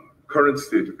current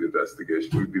stage of the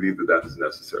investigation, we believe that that is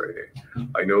necessary.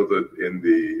 I know that in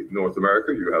North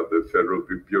America, you have the Federal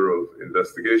Bureau of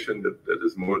Investigation that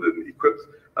is more than equipped,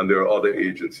 and there are other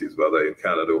agencies, whether in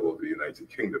Canada or the United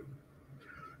Kingdom.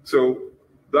 So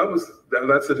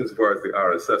that's it as far as the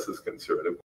RSS is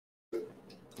concerned.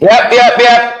 Yep.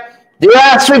 The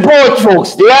last report,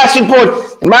 folks. The last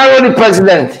report. My own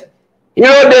president. He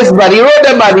wrote this body, he wrote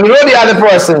that body, he wrote the other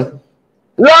person.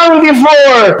 Long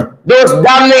before those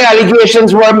damning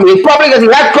allegations were made, probably because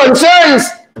he had concerns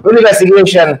with the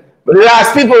investigation. But the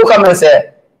last people who come and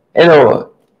say,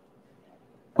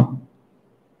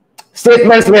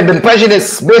 statements made been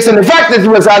prejudiced based on the fact that he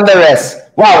was under arrest.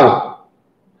 Wow.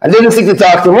 I didn't seek to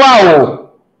talk to him.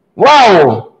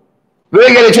 Wow.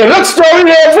 We're going to change. Look, story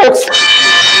here, folks.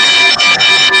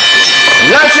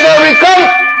 National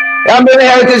recount. Amber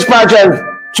Heritage Pageant.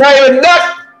 Try with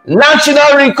that.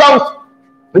 National recount.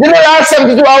 Within the last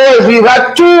 72 hours, we've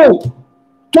had two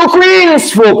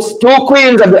queens, folks. Two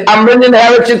queens of the Amber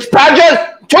Heritage Pageant.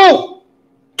 Two.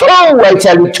 I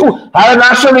tell you, two. Had a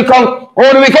national recount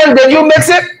over the weekend. Did you miss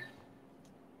it?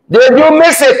 Did you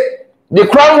miss it? The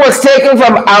crown was taken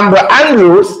from Amber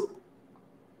Andrews,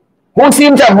 who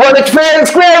seemed to have won it fair and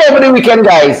square over the weekend,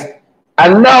 guys.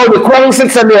 And now the crown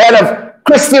sits on the head of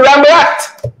Christy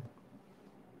Rambarat.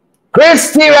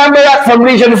 Christy Rambarat from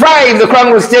Region 5. The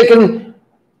crown was taken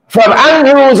from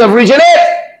Andrews of Region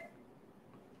 8.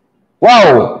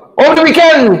 Wow. Over the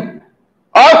weekend,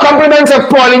 all compliments of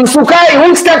Pauline Sukai,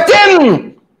 who stepped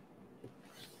in.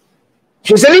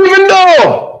 She said, even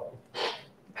though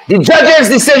the judge's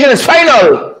decision is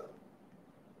final,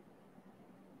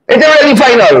 it's already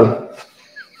final.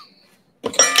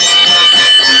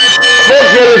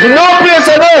 There is no place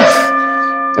on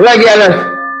earth like Ghana.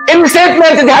 In the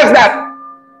statement, it has that.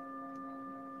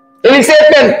 In the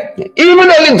statement, even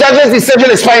though the judge's decision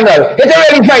is final, it's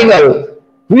already final.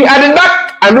 We add it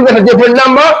back and we get a different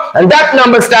number, and that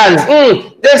number stands.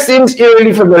 This seems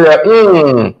eerily familiar.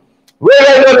 Where did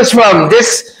I know this from?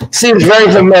 This seems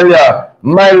very familiar.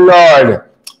 My Lord.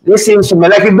 This seems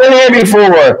familiar. Like we've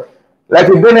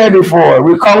been here before.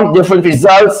 We count different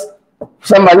results.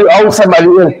 Somebody out, somebody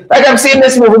in. Like I've seen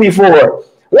this movie before.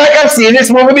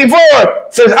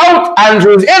 Says out,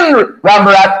 Andrews in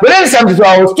Rambarat. Within 72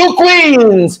 hours, two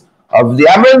queens of the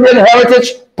Amerindian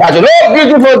Heritage Pageant.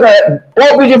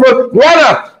 Oh, beautiful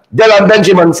Guyana, Dylan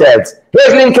Benjamin says.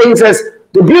 Hazelin King says,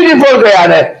 the beautiful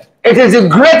Guyana, it is the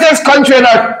greatest country on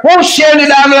earth. Who shared the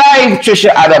damn live, Trisha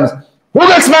Adams? Who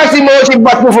can smash the emoji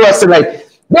button for us tonight?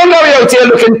 Don't go out here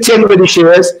looking tin with the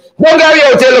shares. Don't go out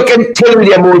here looking tin with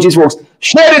the emojis, folks.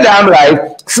 Share the damn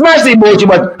live. Smash the emoji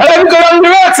button. And let me go on the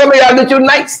road. Some of y'all do too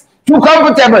nice. Too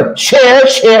comfortable. Share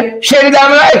the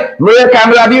damn live. Maria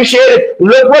Campbell, have you shared it?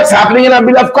 Look what's happening in our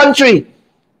beloved country.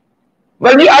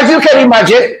 Well, as you can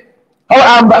imagine,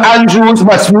 how Amber Andrews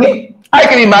must be. I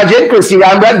can imagine Chrissy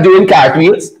Amber doing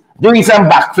cartwheels, doing some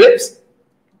backflips.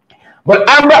 But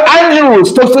Amber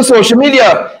Andrews took to social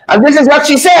media, and this is what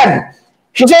she said.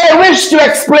 She said, I wish to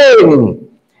explain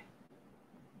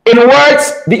in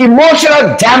words the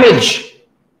emotional damage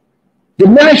the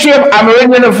Ministry of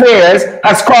Amerindian Affairs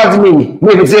has caused me.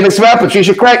 Maybe it's in as well,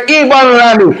 Patricia Craig, Ebon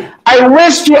Rami. I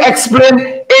wish to explain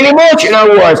in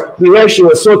emotional words the way she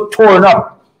was so torn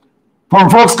up from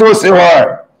folks close to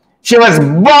her. She was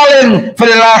bawling for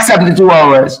the last 72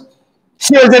 hours.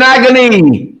 She was in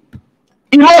agony.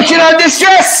 Emotional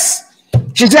distress.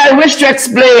 She said, I wish to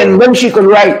explain when she could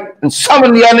write and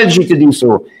summon the energy to do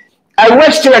so. I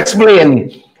wish to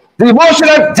explain the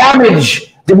emotional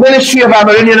damage the Ministry of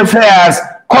Amerindian Affairs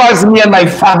caused me and my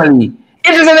family.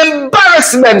 It is an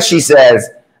embarrassment, she says.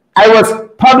 I was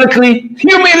publicly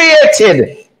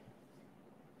humiliated.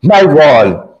 My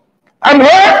God. I'm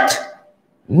hurt.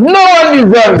 No one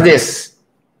deserves this.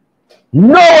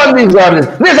 No one deserves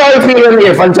this. This is how I feel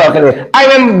if I'm talking to you.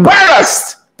 I'm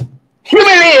embarrassed.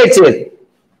 Humiliated.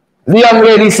 The young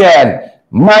lady said,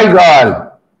 my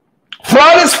God.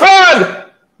 Fraud is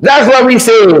fraud. That's what we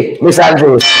say, Miss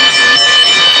Andrews.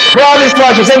 Fraud is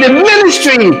fraud. She said the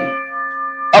Ministry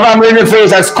of Amerindian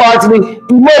Affairs has caused me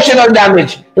emotional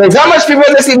damage. There's how much people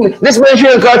listen, this ministry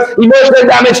has caused emotional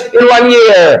damage in 1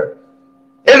 year.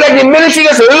 It's like the ministry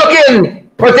is looking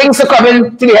for things to come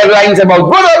into the headlines about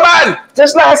good or bad.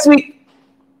 Just last week,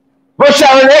 but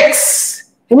Sharon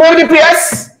X, remember the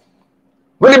PS?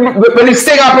 When the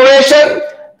sting operation,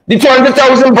 the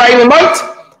 200,000 bribe a month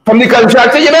from the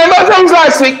contractor, you remember that was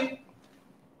last week?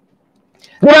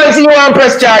 They don't see you on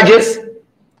press charges,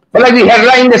 but like the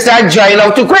headline, they start drying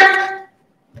out too quick.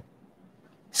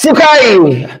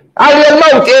 Sukai, Alien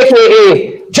Mount,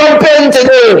 aka, jump in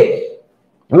today.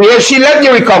 Where she led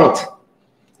the recount.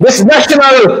 This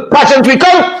national pageantry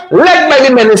recount led by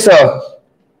the minister,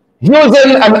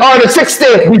 using an Order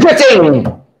 60,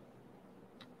 rejecting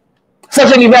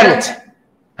such an event.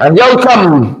 And the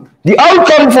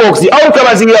outcome, folks, the outcome,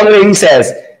 as the young lady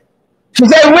says, she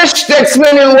said, I wish to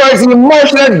explain in words the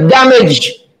emotional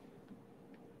damage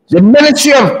the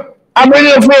Ministry of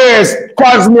Amerindian Affairs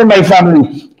caused me and my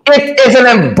family. It is an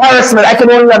embarrassment. I can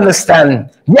only understand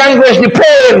the anguish, the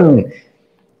pain.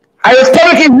 I was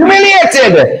publicly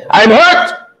humiliated. I'm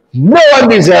hurt. No one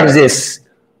deserves this.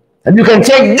 And you can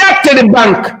take that to the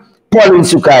bank, Pauline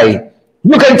Sukai.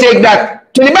 You can take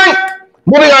that to the bank.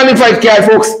 Moving on if I can,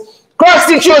 folks. Cross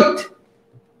the truth.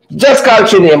 Just call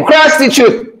your name. Cross the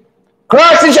truth.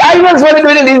 Cross the truth. I don't know what they're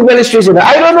doing in these ministries.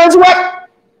 I don't know what.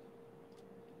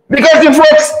 Because the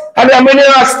folks at the Amerindian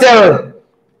Hostel,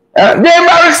 they're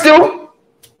embarrassed too.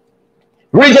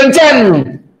 Region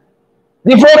 10.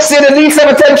 The folks say they need some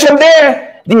attention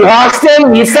there. The hostel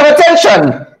needs some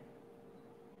attention.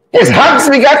 There's hugs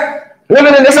we got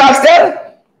living in this hostel.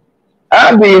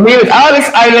 We need with all this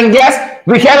island gas.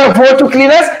 We can't afford to clean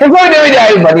us. And what are we doing with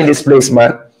the oil money in this place,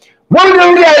 man? What are we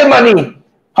doing with the oil money?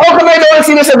 How come I don't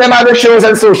see this on them other shows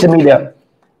on social media?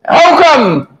 How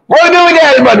come? What are we doing with the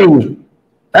oil money?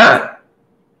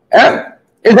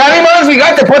 Is that animals we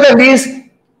got to put on these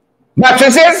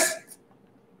mattresses?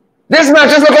 This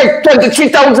mattress looks like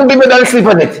 23,000 people don't sleep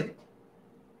on it.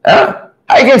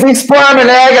 I can see sperm and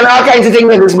egg and all kinds of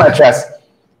things in this mattress.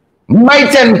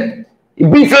 Mite and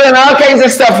beetle and all kinds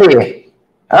of stuff here.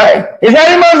 Alright? Is that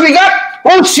animals we got?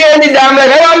 Who's sharing the damn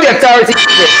like? I want the authority to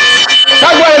see it.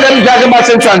 Not one of them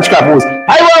jagabats and transcrappers.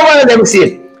 I want one of them to see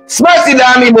it. Smash the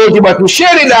damn emoji button,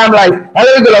 share the damn life, and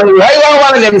let me go along with you. I want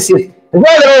one of them to see it. If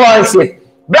one of them want to see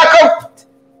it. Back up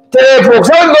today, folks.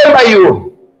 How it's going by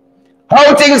you?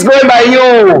 How things going by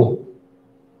you?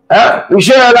 We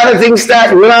share a lot of things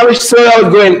that we know which soul how it's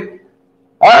going.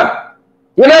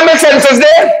 You know my census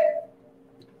there?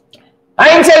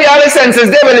 I ain't tell you all the census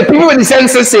there, but the people with the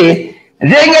census say they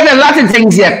ain't got a lot of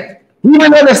things yet.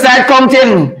 Even when they start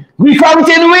counting, we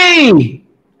counting we.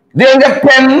 They ain't get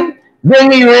pen, they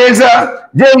ain't get eraser,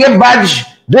 they ain't get badge,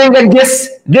 they ain't get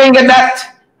this, they ain't get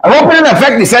that. I hope it didn't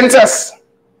affect the census.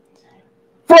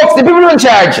 Folks, the people in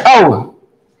charge, oh,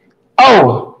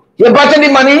 you got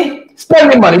any money?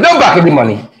 Spend the money. Don't pocket the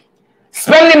money.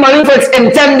 Spend the money for its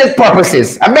intended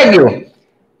purposes. I beg you.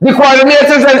 The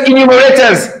coordinators and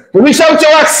enumerators reach out to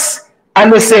us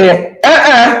and they say,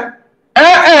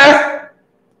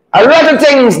 a lot of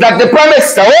things that they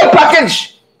promised, the whole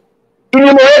package.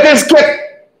 Enumerators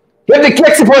kit. If the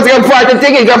kit's supposed to get 40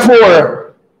 things, you got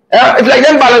 4. It's like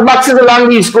them ballot boxes along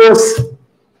the East Coast.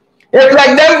 It's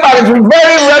like them ballots,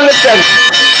 very reluctant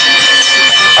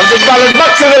of the ballot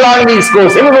boxes along the East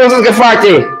Coast. Everyone else get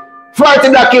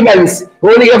 40 documents,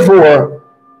 we only get 4.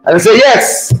 And they say,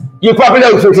 yes, you properly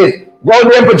outfitted. Go out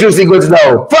there and produce the goods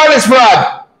now. Fraud is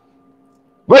fraud.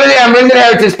 Whether they are bringing the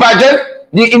heritage pageant,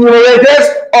 the enumerators,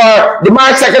 or the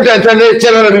March Secretary and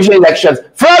General Division elections.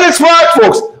 Fraud is fraud,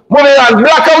 folks. Moving on,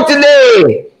 blackout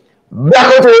today.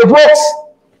 Blackout today, folks.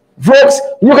 Folks,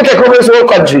 you can take over this whole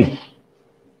country.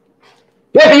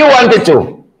 If you wanted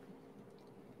to.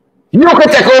 You can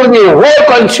take over the whole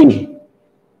country.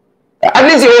 At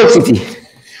least the whole city.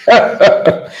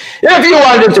 If you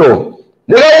wanted to.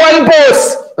 There's one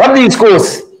post of the East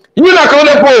Coast. You knock on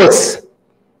the post.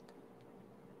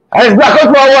 And it's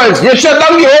blackout for hours. You shut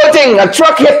down the whole thing. A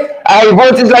truck hit a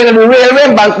voltage line on the railway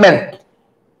embankment.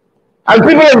 And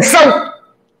people in South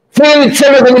feeling the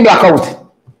tremors in the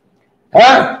blackout.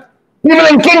 Huh? People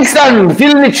in Kingston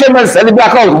feeling the tremors and the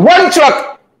blackout. One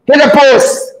truck hit a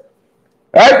post.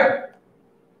 Right?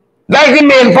 Like the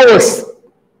main post.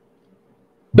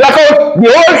 Blackout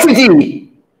the whole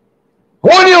city.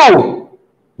 Who knew?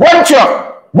 One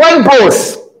truck, one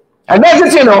post. And that's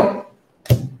it, you know.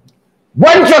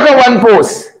 One truck and one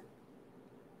post.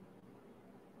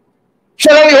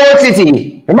 Shut down the whole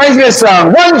city. Reminds me of a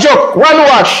song. One truck, one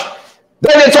wash.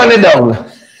 Then they turn it down.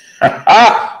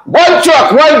 One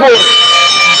truck, one post.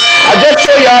 I just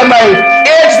show you all my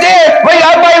age there. But you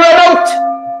have my run out.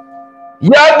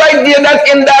 You have my dear that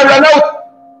in that run out.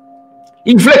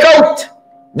 He flick out.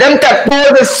 Them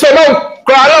tadpoles, they swim out,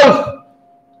 crawl out.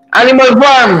 Animal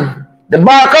farm. The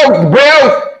bark out, the bray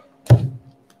out.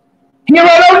 He run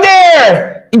out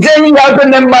there. He's saying he's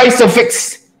helping them buy to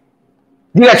fix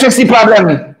the electricity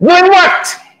problem. Doing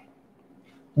what?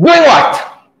 Doing what?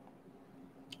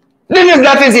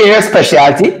 That is their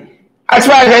specialty. As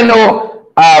far as I know,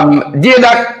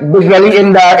 that Big Belly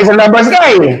is a numbers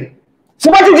guy. So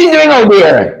what is he doing out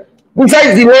there?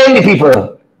 Besides delaying the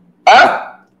people?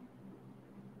 Huh?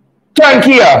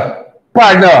 Tranquilla,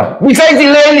 partner. Besides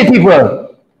delaying the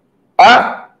people?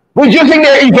 Huh? Reducing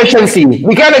their efficiency.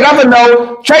 We can't govern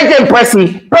now, try to impress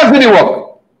me, plus do the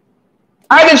work.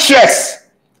 Added stress.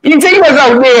 You think he was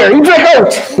out there, he flew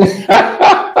out.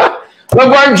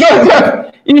 LeBron James,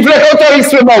 he flew out or he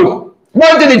swim out.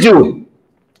 One to the two.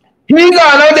 He's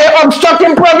gone out there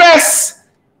obstructing progress.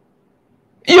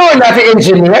 You're not an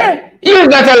engineer. You're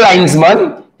not a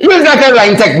linesman. You're not a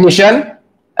line technician.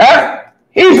 Huh?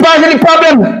 He's part of the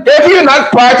problem. If you're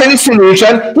not part of the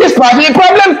solution, he's part of the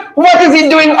problem. What is he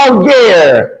doing out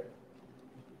there?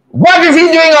 What is he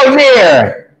doing out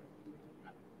there?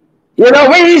 You know,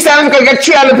 when he stands to get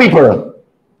 300 people,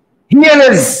 he and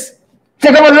his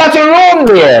take up a lot of room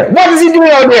there. What is he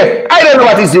doing out there? I don't know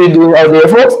what he's doing out there,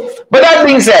 folks. But that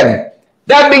being said,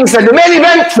 the main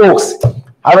event, folks,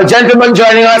 I have a gentleman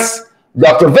joining us,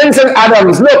 Dr. Vincent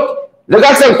Adams. Look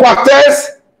at some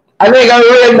quactors. And they got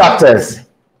real doctors.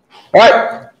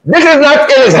 Right? This is not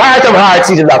in his heart of hearts,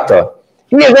 he's a doctor.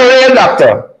 He is a real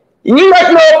doctor. He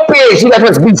got no PhD that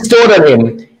was bestowed on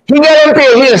him. He got no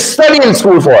PhD he is studying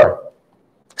school for.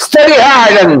 Study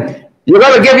hard and you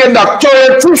got to give your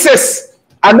doctoral thesis.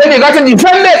 And then you got to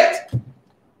defend it.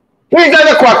 He's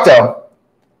not a quactor.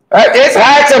 Right? His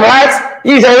heart of hearts,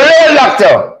 he's a real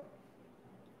doctor.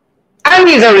 And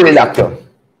he's a real doctor.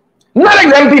 Not like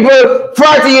them people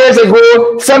 40 years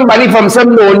ago, somebody from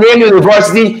some no-name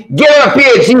university gave a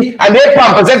PhD and they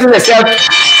presenting themselves,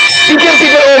 beating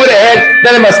people over the head,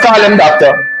 then they must call them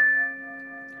doctor.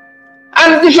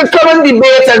 And they should come and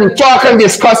debate and talk and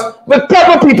discuss with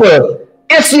proper people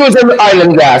issues in the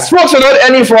island gas. Folks, without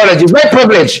any apologies, my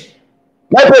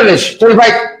privilege to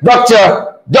invite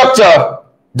Dr.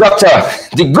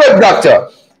 the good doctor.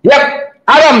 Yep.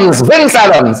 Adams, Vince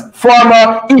Adams,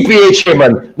 former EPA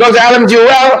chairman. Dr. Adams, you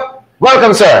well?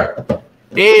 Welcome, sir.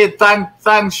 Hey,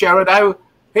 thanks, Sherrod. I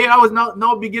was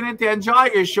not beginning to enjoy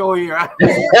your show here. I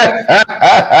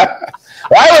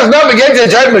was not beginning to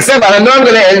enjoy it myself, and I know I'm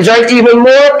going to enjoy it even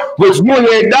more with you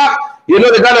here, Doc. You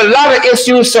know, they got a lot of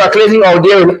issues circulating out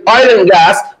there in oil and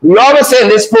gas. We always say in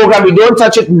this program, we don't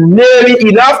touch it nearly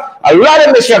enough. A lot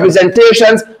of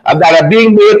misrepresentations that are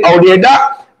being made out there,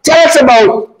 Doc. Tell us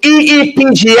about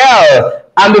EEPGL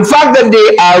and the fact that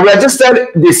they are registered,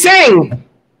 they're saying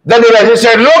that they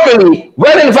registered locally,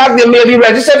 when in fact they may be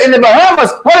registered in the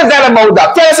Bahamas. What is that about,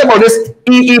 Doc? Tell us about this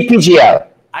EEPGL.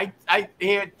 I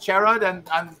hear Sherrod,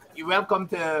 and you're welcome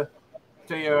to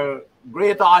your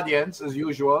great audience as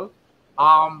usual.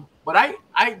 But I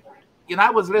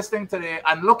was listening to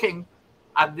and looking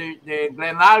at the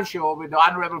Glenn Lyle show with the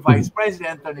Honorable Vice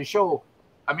President on the show.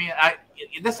 I mean,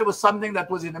 this was something that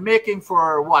was in the making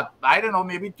for what, I don't know,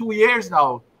 maybe 2 years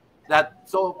now.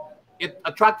 So it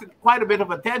attracted quite a bit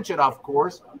of attention, of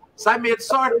course. So I made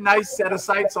certain I set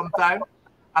aside some time,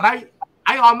 and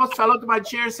I almost fell out of my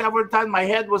chair several times. My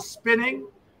head was spinning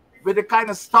with the kind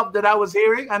of stuff that I was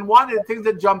hearing, and one of the things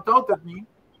that jumped out at me.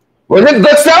 Was it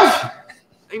good stuff?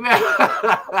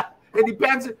 It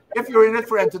depends if you're in it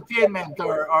for entertainment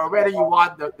or whether you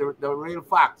want the real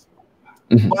facts.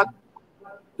 But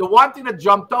the one thing that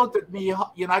jumped out at me,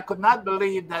 I could not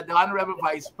believe that the Honorable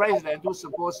Vice President, who's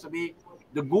supposed to be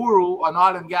the guru on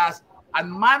oil and gas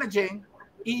and managing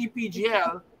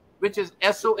EPGL, which is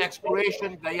Esso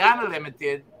Exploration Guyana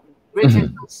Limited, which is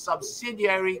a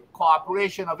subsidiary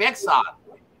corporation of Exxon.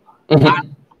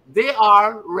 And they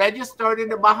are registered in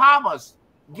the Bahamas.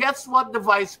 Guess what the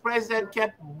Vice President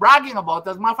kept bragging about?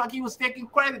 As a matter of fact, he was taking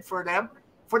credit for them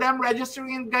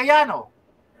registering in Guyana.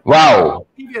 Wow.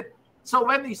 So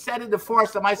when he said it the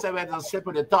first time, I said, well, it's a slip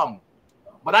of the tongue.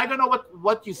 But I don't know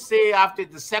what you say after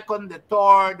the second, the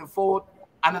third, the fourth,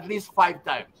 and at least 5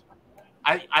 times.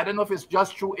 I don't know if it's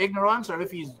just through ignorance or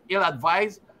if he's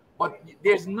ill-advised, but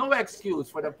there's no excuse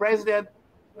for the president,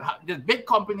 this big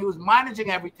company who's managing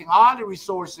everything, all the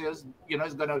resources,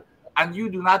 is going to, and you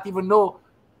do not even know.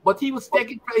 But he was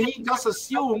he just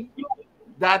assumed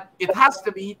that it has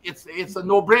to be, it's a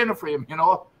no-brainer for him,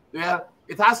 Well,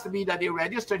 it has to be that they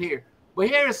registered here. But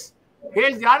here's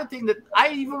the other thing that I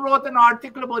even wrote an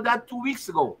article about that 2 weeks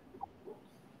ago.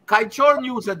 Kaichor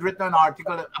News had written an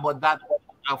article about that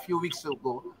a few weeks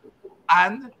ago.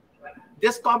 And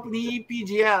this company,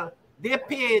 EPGL, they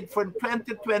paid for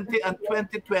 2020 and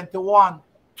 2021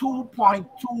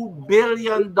 $2.2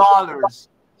 billion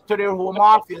to their home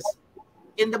office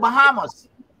in the Bahamas.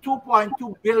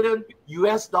 $2.2 billion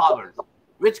US,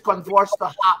 which converts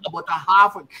to about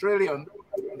 $500 billion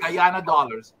Guyana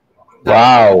dollars.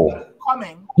 Wow.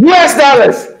 Coming US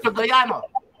dollars to Guyana.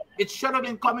 It should have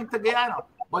been coming to Guyana.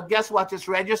 But guess what? It's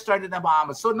registered in the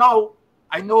Bahamas. So now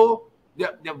I know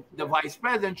the Vice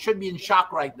President should be in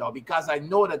shock right now, because I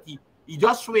know that he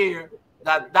just swear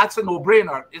that that's a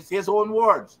no-brainer. It's his own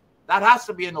words. That has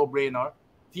to be a no-brainer.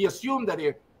 He assumed that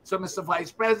here. So, Mr.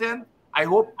 Vice President, I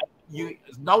hope you,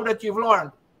 now that you've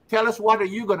learned, tell us what are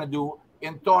you going to do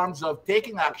in terms of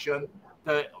taking action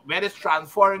to whether it's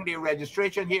transferring the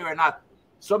registration here or not.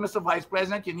 So, Mr. Vice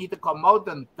President, you need to come out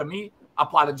and, to me,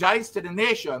 apologize to the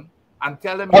nation and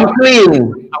tell them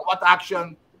what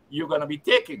action you're going to be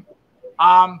taking.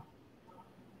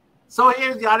 So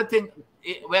here's the other thing.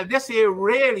 Well, this year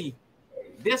really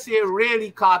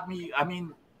caught me. I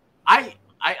mean, I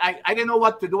didn't know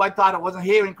what to do. I thought I wasn't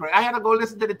hearing correct. I had to go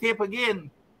listen to the tape again,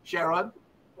 Sharon.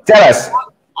 Tell us.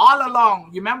 All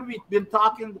along, you remember we've been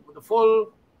talking, the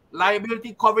full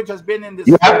liability coverage has been in this.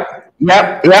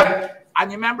 Yep. And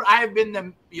you remember I've been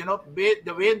the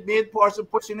main person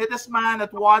pushing it. This man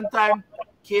at one time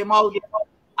came out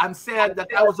and said that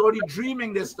I was only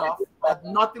dreaming this stuff, that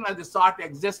nothing like the sort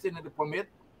existed in the permit.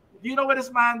 Do you know what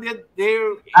this man did?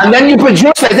 And then you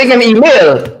produced, I think, an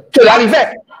email to that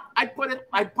effect. I put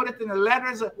it in the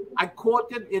letters. I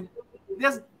quoted in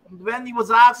this when he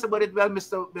was asked about it. Well,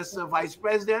 Mr. Vice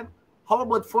President, how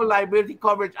about full liability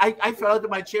coverage? I fell out of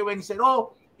my chair when he said,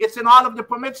 "Oh, it's in all of the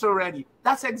permits already."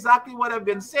 That's exactly what I've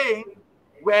been saying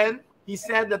when he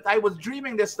said that I was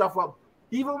dreaming this stuff up.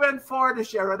 He even went further,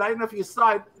 Sharon. I don't know if you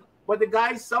saw it, but the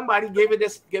guy, somebody gave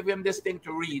him this thing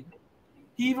to read.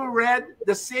 He even read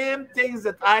the same things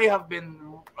that I have been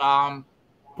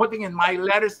putting in my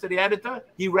letters to the editor.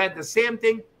 He read the same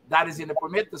thing that is in the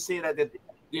permit to say that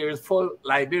there is full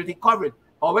liability coverage.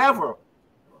 However,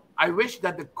 I wish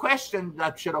that the question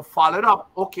that should have followed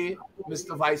up, okay,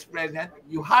 Mr. Vice President,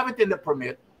 you have it in the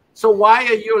permit, so why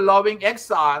are you allowing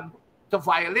Exxon to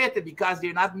violate it? Because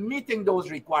they're not meeting those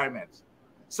requirements.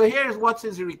 So here's what's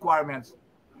his requirements.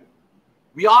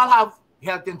 We all have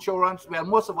health insurance. Well,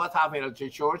 most of us have health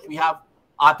insurance. We have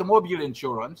automobile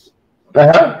insurance.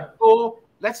 So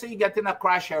let's say you get in a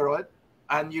crash, Harold,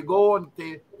 and you go and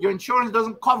your insurance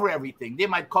doesn't cover everything. They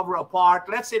might cover a part.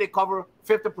 Let's say they cover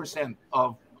 50%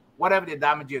 of whatever the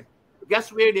damage is.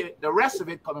 Guess where the rest of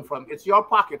it coming from? It's your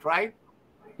pocket, right?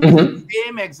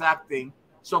 Same exact thing.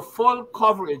 So full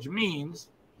coverage means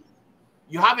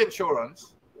you have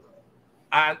insurance,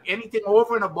 and anything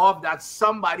over and above that,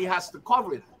 somebody has to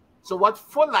cover it. So what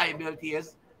full liability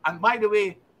is, and by the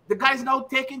way, the guy's now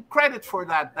taking credit for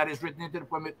that is written into the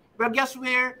permit. Well, guess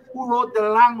where? Who wrote the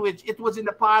language? It was in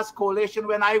the past coalition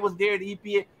when I was there at the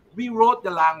EPA. We wrote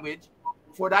the language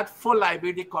for that full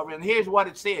liability cover. And here's what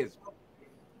it says.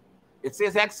 It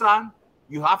says, Exxon,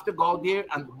 you have to go there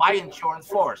and buy insurance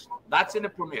first. That's in the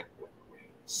permit.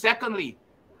 Secondly,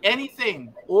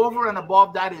 anything over and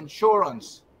above that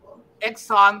insurance,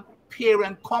 Exxon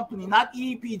parent company, not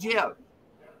EPGL.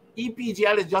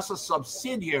 EPGL is just a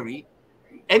subsidiary.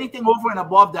 Anything over and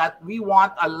above that, we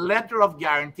want a letter of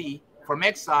guarantee from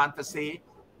Exxon to say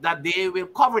that they will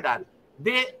cover that.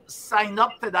 They signed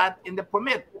up to that in the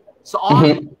permit. So all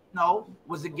we know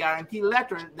was the guarantee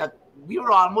letter that we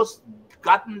were almost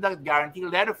gotten the guarantee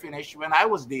letter finished when I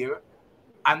was there.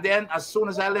 And then as soon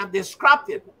as I left, they scrapped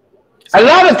it. So a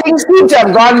lot of things seem to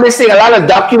have gone missing, a lot of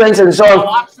documents and so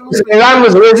on. Iran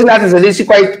was raising that as an issue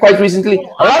quite recently.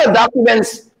 A lot of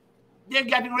documents. They're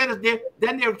getting rid of it.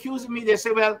 Then they're accusing me. They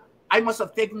say, well, I must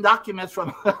have taken documents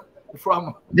from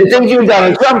They think you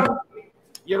Donald Trump.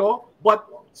 You know, but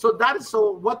so that is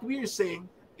so what we're saying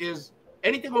is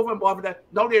anything over and above that.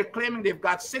 Now they're claiming they've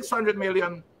got $600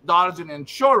 million in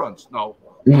insurance. Now,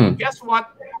 guess what?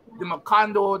 The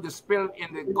Macondo, the spill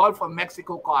in the Gulf of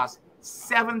Mexico cost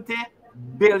 $70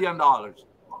 billion.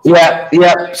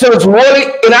 Yeah. So it's more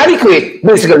inadequate,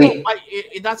 basically.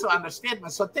 That's an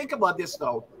understatement. So think about this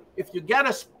now. If you get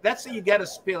let's say you get a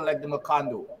spill like the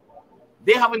Macondo,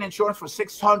 they have an insurance for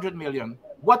 $600 million.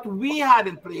 What we had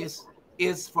in place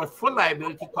is for full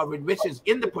liability coverage, which is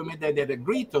in the permit that they'd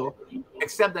agreed to,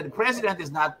 except that the president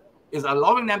is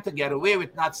allowing them to get away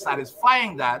with not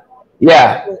satisfying that.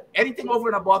 Yeah. So anything over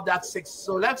and above that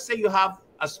so let's say you have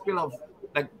a spill of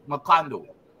like Macondo,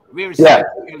 where is $6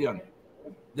 million.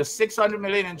 The $600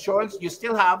 million insurance, you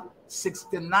still have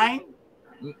 $69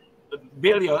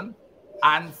 billion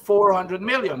and $400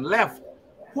 million left.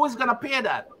 Who's gonna pay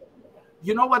that?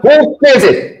 You know what? Who pays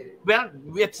it? Well,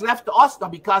 it's left to us now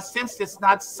because since it's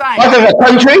not signed. What is the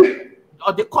country?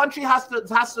 The country has to.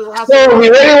 So we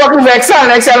really working for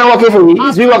Exxon. Exxon working for me.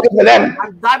 We working for them.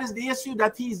 And that is the issue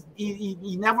that he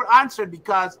never answered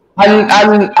because. And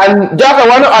Doc, I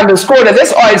want to underscore that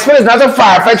this oil spill is not a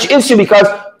far-fetched issue because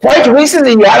quite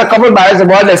recently you had a couple of barrels of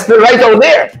oil that spilled right out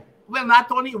there. Well,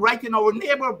 not only right in our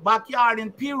neighbor backyard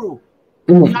in Peru,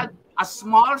 we had a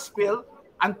small spill,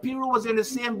 and Peru was in the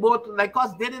same boat like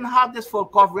us. They didn't have this full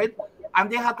coverage,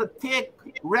 and they had to take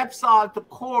Repsol to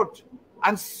court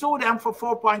and sue them for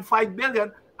 $4.5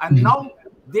 billion. And now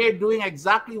they're doing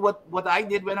exactly what I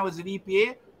did when I was at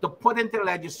EPA, to put into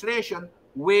legislation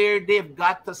where they've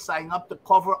got to sign up to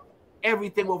cover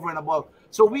everything over and above.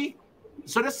 So this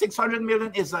 $600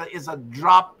 million is a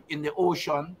drop in the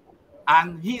ocean,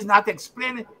 and he's not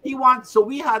explaining. So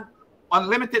we had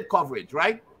unlimited coverage,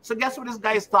 right? So guess what this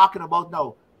guy is talking about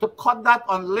now? To cut that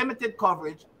unlimited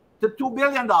coverage to $2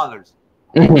 billion.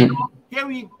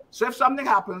 So if something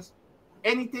happens,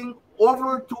 anything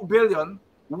over $2 billion,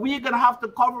 we're gonna have to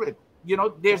cover it. You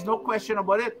know, there's no question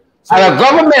about it. So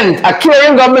and a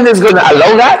caring government is gonna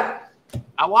allow that?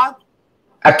 A what?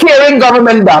 A caring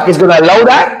government, Doc, is gonna allow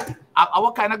that?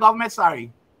 What kind of government?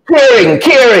 Sorry.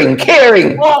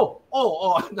 Caring. Oh.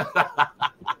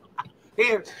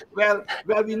 Here, well,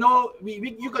 we know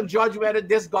you can judge whether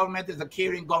this government is a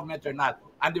caring government or not.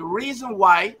 And the reason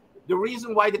why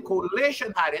the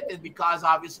coalition had it is because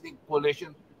obviously the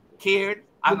coalition cared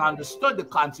and understood the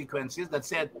consequences, that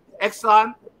said,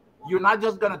 Exxon, you're not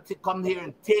just going to come here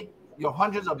and take your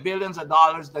hundreds of billions of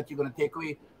dollars that you're going to take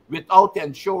away without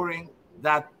ensuring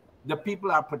that the people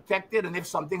are protected. And if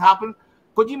something happens,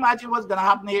 could you imagine what's going to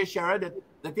happen here, Shara,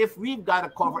 that if we've got to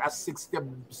cover a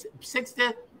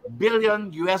 $60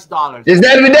 billion US dollars. Is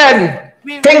that we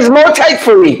done? Things more tight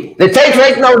for me. The tight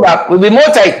right now, Doc, will be more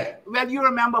tight. Well, you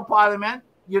remember Parliament.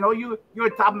 You know, you're a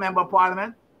top member of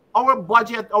Parliament. Our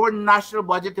budget, our national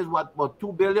budget is what, about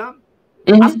 $2 billion?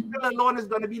 A spill alone is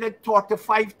going to be like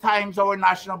 45 times our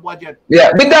national budget.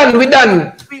 Yeah, we done. We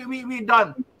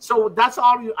done. So that's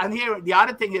all. And here, the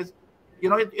other thing is, you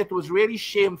know, it was really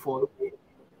shameful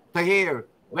to hear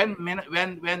when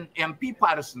MP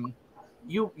Patterson,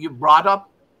 you brought up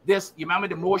this. You remember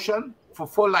the motion for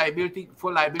full liability?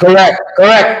 Correct.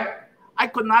 I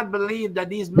could not believe that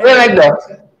these men,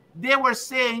 they were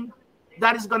saying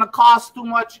that it's going to cost too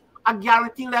much. A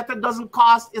guarantee letter doesn't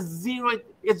cost. It's zero.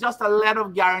 It's just a letter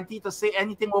of guarantee to say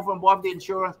anything over and above the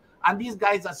insurance. And these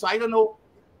guys are, so I don't know,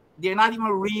 they're not even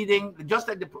reading, just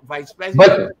like the vice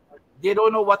president. They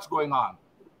don't know what's going on.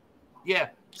 Yeah.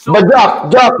 So, but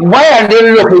Doc, why are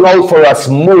they looking out for us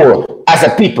more as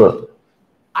a people?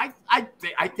 I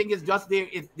I think it's just they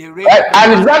really.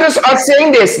 And it's not just us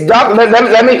saying this, Doc.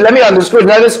 Let me underscore.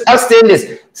 Not just us saying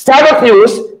this. Startup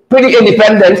News, pretty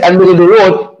independent and middle of the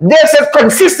road. They said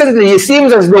consistently, it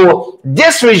seems as though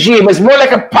this regime is more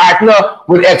like a partner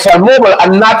with ExxonMobil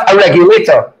and not a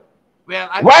regulator. Well,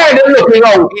 why are they looking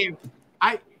out?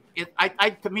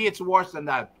 To me, it's worse than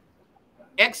that.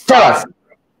 Tell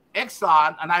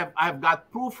Exxon, and I've got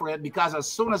proof for it because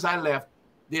as soon as I left,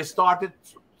 they started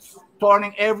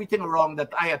turning everything around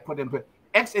that I had put in place.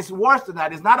 It's worse than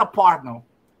that. It's not a partner.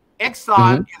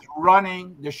 Exxon is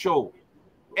running the show.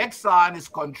 Exxon is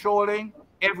controlling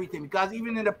everything because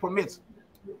even in the permits,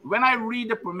 when I read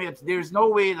the permits, there's no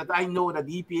way that I know that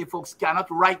the EPA folks cannot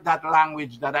write that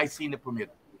language that I see in the permit.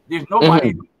 There's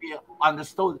nobody who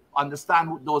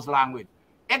understand those language.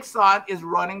 Exxon is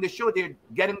running the show. They're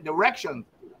getting directions.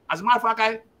 As a matter of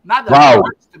fact, not that it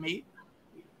works to me.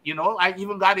 You know, I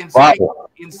even got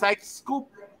inside scoop,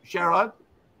 Sharon.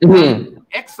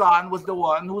 Exxon was the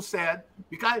one who said,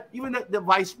 because even the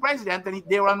vice president, and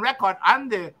they were on record, and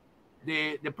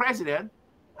the president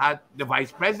had the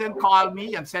vice president called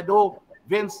me and said, "Oh,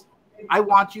 Vince, I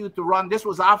want you to run." This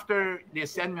was after they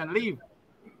sent me on leave.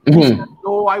 He said,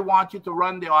 "No, I want you to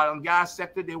run the oil and gas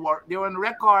sector." They were on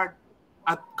record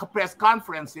at press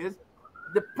conferences.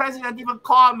 The president even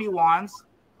called me once.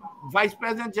 Vice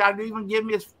President Jagger even gave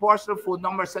me his personal phone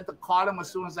number, said to call him as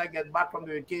soon as I get back from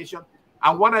the vacation.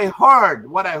 And what I heard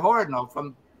now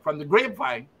from the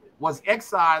grapevine was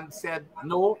Exxon said,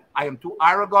 "No, I am too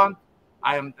arrogant.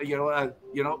 I am,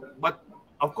 but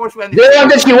of course when they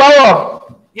want the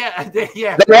Chihuahua. Yeah, they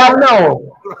have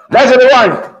no. That's what they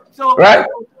want. So, right?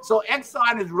 So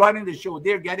Exxon is running the show.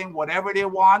 They're getting whatever they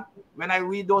want. When I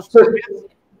read those permits,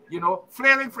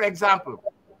 flaring, for example,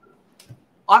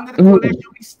 under the coalition,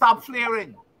 we stopped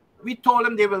flaring. We told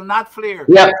them they will not flare.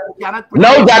 Yeah.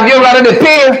 Now that you're rather they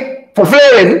pay for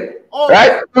flaring,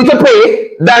 right? To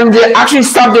pay, then they actually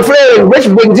stop the flaring, which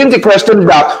brings into question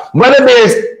that whether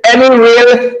there's any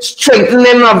real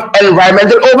strengthening of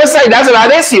environmental oversight. That's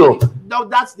another issue. No,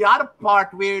 that's the other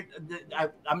part where,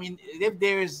 I mean, if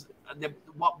there's,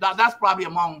 that's probably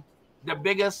among the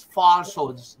biggest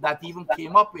falsehoods that even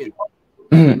came up with.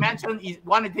 He mentioned,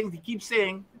 one of the things he keeps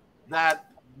saying, that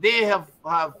they have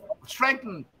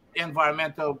strengthened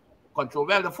environmental control.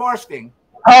 Well, the first thing.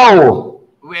 How?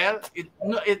 Well,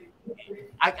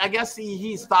 I guess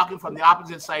he's talking from the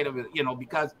opposite side of it,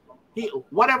 because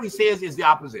whatever he says is the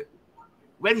opposite.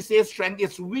 When he says strength,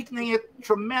 it's weakening it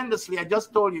tremendously. I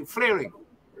just told you, flaring.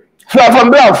 Flare from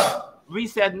bluff. We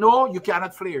said, no, you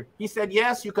cannot flare. He said,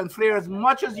 yes, you can flare as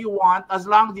much as you want as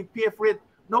long as you pay for it.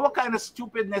 Now, what kind of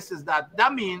stupidness is that?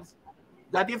 That means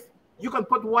that if you can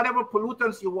put whatever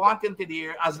pollutants you want into the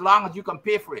air as long as you can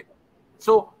pay for it.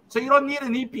 So you don't need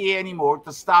an EPA anymore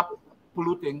to stop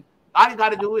polluting. All you got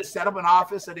to do is set up an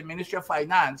office at the Ministry of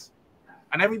Finance,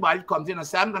 and everybody comes in and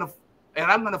says, I'm going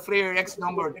to flare X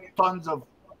number of tons of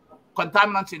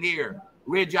contaminants in the air,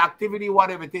 radioactivity,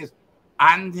 whatever it is.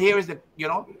 And here's the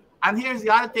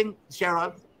other thing,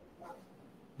 Cheryl.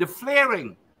 The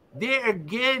flaring, they are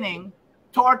gaining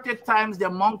 30 times the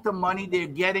amount of money they're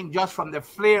getting just from the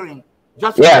flaring.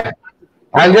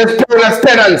 And just paying us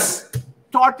tenants.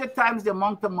 30 times the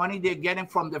amount of money they're getting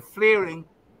from the flaring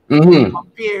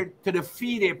compared to the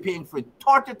fee they're paying for it.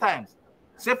 30 times.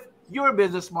 So if you're a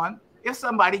businessman, if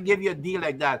somebody give you a deal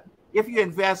like that, if you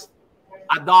invest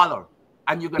 $1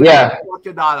 and you're going to get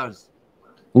 $40.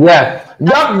 Yeah.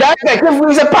 That's like if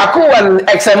we say Paco and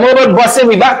ExxonMobil busting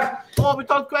me back. Oh,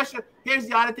 without question. Here's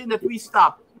the other thing that we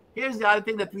stopped.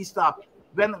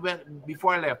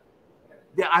 Before I left.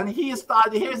 And he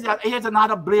started, here's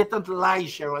another blatant lie,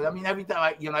 Cheryl. I mean, every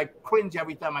time I cringe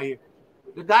every time I hear.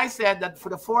 The guy said that for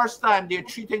the first time they're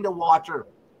treating the water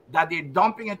that they're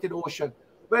dumping into the ocean.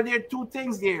 But there are two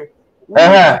things there.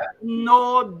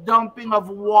 No dumping of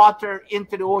water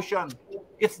into the ocean.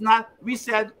 It's not, we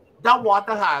said that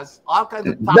water has all kinds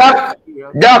of Doc,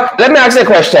 let me ask you a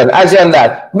question as you're on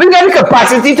that. We got the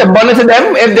capacity to monitor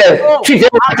them if they're treating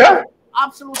water?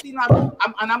 Absolutely not.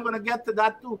 I'm going to get to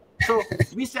that too. So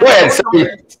we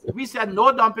said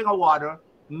no dumping of water,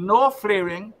 no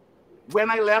flaring. When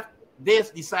I left, they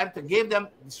decided to give them,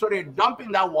 so they're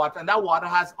dumping that water, and that water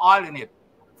has oil in it.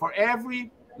 For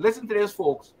every, listen to this,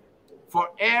 folks, for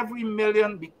every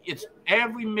million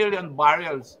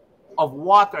barrels of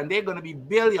water, and they're going to be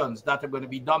billions that are going to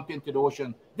be dumped into the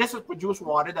ocean. This is produced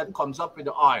water that comes up with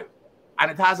the oil, and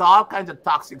it has all kinds of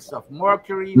toxic stuff,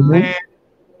 mercury, lead,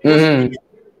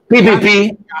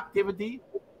 PPP activity,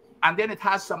 and then it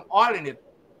has some oil in it.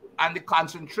 And the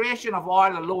concentration of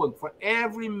oil alone for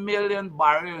every million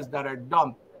barrels that are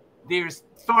dumped, there's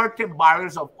 30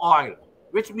 barrels of oil,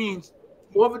 which means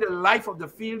over the life of the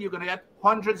field, you're going to get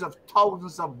hundreds of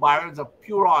thousands of barrels of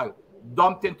pure oil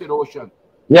dumped into the ocean.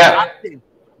 Yeah.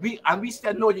 We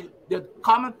said, no, the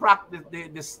common practice,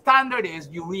 the standard is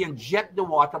you re-inject the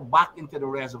water back into the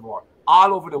reservoir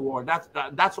all over the world.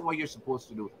 That's what you're supposed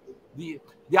to do. The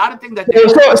other thing that...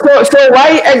 So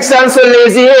why Exxon so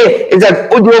lazy is that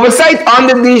the oversight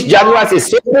under these jaguars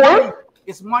is so poor?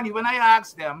 It's money. When I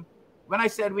asked them, when I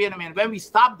said, wait a minute, when we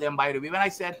stopped them, by the way, when I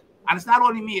said, and it's not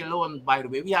only me alone, by the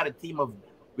way, we had a team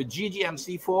with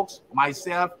GGMC folks,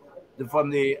 myself,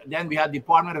 then we had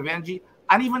Department of Energy,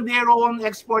 and even their own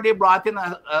export they brought in,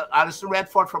 Alison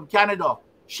Redford from Canada.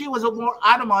 She was more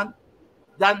adamant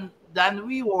than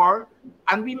we were,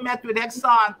 and we met with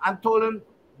Exxon and told them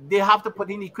they have to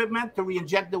put in equipment to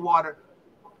re-inject the water.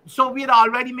 So we had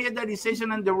already made that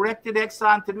decision and directed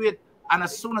Exxon to do it. And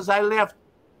as soon as I left,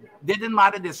 they didn't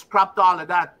matter, they scrapped all of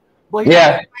that. But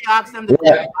I asked them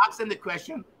the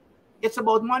question, it's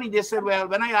about money. They said, well,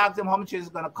 when I asked them how much it's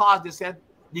going to cost, they said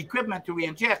the equipment to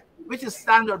re-inject, which is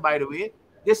standard, by the way.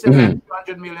 They said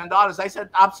 $300 million. I said,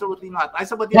 absolutely not. I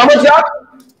said, but how much that?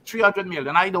 $300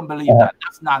 million. I don't believe that.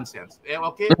 That's nonsense.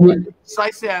 Okay? So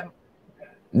I said,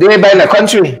 they buy the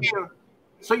country.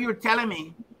 So you're telling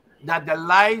me that the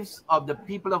lives of the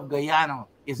people of Guyana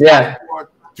is not worth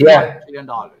 $300 million.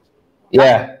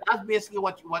 That's basically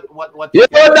what you know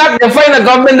that they find a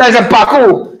government that's a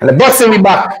paku and the bus me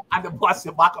back. And the bus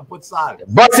you back and put salt.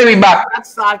 Bus me back.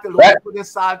 That's salt alone, put the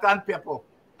salt and pepper.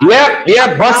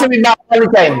 Bus me back all the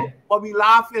time. But we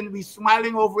laughing, we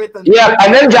smiling over it. And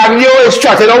then Jaglio is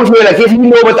trotting out here like if you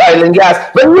know about oil and gas.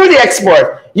 But you're the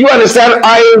expert. You understand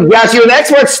oil and gas. You're an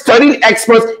expert, studied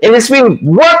experts in this field,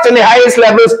 worked in the highest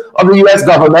levels of the U.S.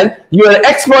 government. You're an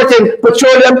expert in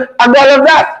petroleum and all of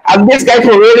that. And this guy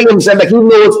parading himself like he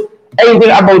knows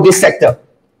anything about this sector.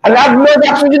 And I've known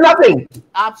absolutely nothing.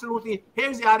 Absolutely.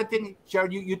 Here's the other thing,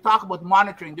 Sharon. You talk about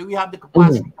monitoring. Do we have the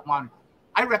capacity to monitor?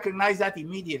 I recognize that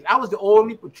immediately. I was the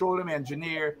only petroleum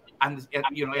engineer and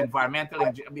environmental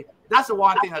engineer. I mean, that's the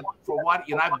one thing that for what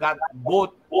I've got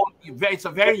both. It's a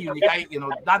very unique.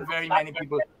 Not very many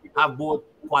people have both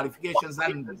qualifications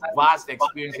and vast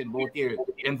experience in both areas,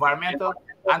 environmental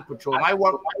and petroleum. I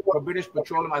work for British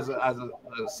Petroleum as a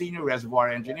senior reservoir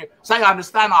engineer, so I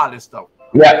understand all this stuff.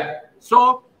 Yeah.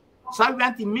 So I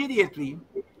went immediately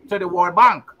to the World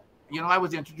Bank. I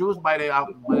was introduced by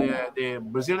the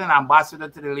Brazilian ambassador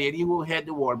to the lady who had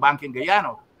the World Bank in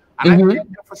Guyana. And I came there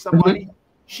for somebody.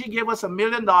 She gave us $1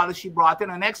 million. She brought in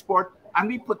an export, and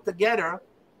we put together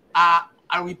a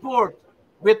report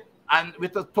with a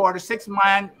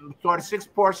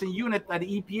 36-person unit at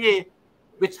the EPA,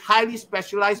 with highly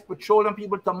specialized petroleum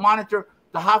people to monitor,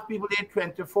 to have people there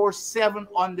 24/7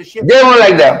 on the ship. They don't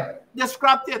like that. They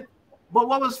scrapped it. But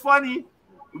what was funny,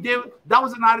 that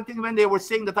was another thing when they were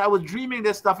saying that I was dreaming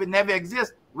this stuff, it never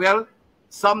exists. Well,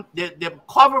 the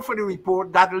cover for the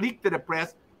report got leaked to the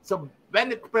press. So when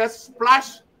the press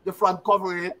splashed the front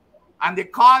cover of it, and they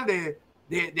called the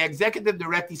executive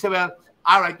director, he said, well,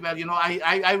 all right, well,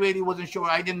 I really wasn't sure.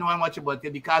 I didn't know much about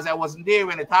it because I wasn't there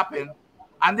when it happened.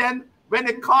 And then when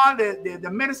they called the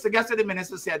minister, guess what the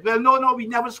minister said? Well, no, we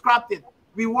never scrapped it.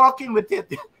 We're working with it.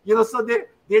 So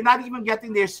they're not even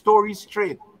getting their story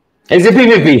straight. It's a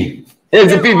PPP.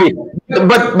 It's a PPP.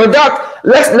 But Doc,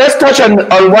 let's touch on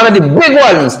one of the big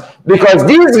ones, because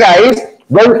these guys,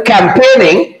 when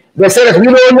campaigning, they said that we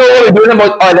don't know what we're doing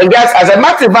about oil and gas. As a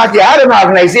matter of fact, they had an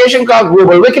organization called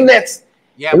Global Wickedness.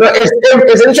 Yeah.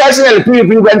 It's interesting that the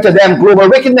PPP went to them, Global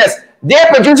Wickedness. They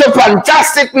produced a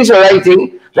fantastic piece of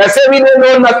writing that said we don't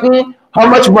know nothing, how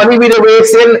much money we were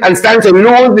wasting and stand to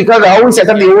lose because of how we set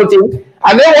up the whole thing.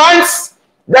 And then once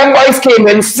them boys came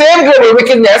in, same Global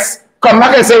Wickedness, come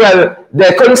back and say, well,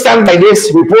 they couldn't stand by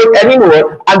this report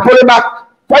anymore, and pull it back.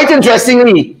 Quite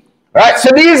interestingly, right?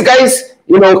 So these guys,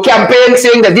 campaign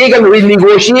saying that they're going to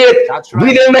renegotiate. That's right.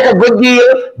 We didn't make a good deal.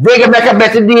 They're going to make a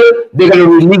better deal. They're going to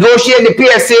renegotiate the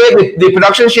PSA, the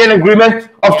production sharing agreement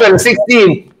of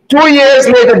 2016. 2 years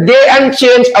later, they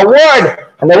unchanged a word.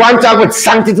 And they want to talk about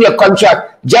sanctity of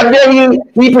contract. Jaglio,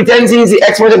 he pretends he's the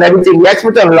expert in everything. The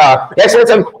expert on law, the expert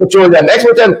on petroleum, the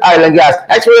expert on oil and gas,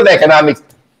 expert on economics.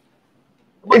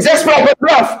 It's just proper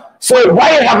bluff. So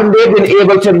why haven't they been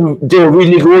able to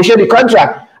renegotiate the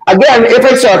contract? Again, if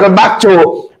I circle back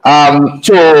to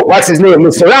what's his name,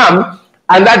 Mr. Ram,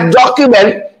 and that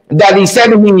document that he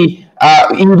said he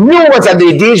knew was at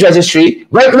the deeds registry,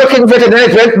 went looking for it, and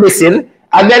then it went missing,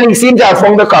 and then he seemed to have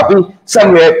found a copy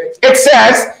somewhere. It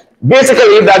says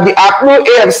basically that the ACNU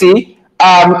AFC,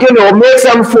 made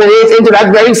some forays into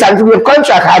that very sanctity of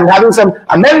contract and having some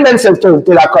amendments to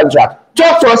that contract.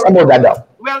 Talk to us about that now.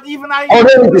 Well, even I,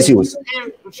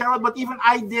 Cheryl, but even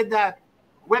I did that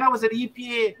when I was at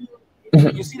EPA.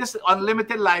 You see this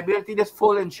unlimited liability, this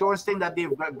full insurance thing that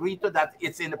they've agreed to, that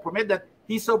it's in the permit that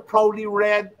he so proudly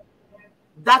read.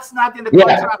 That's not in the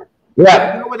contract.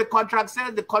 Yeah. You know what the contract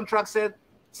said? The contract said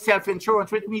self-insurance,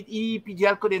 which means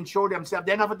EPGL could insure themselves.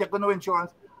 They're not going to take no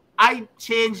insurance. I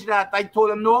changed that. I told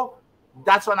them, no,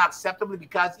 that's unacceptable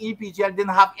because EPGL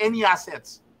didn't have any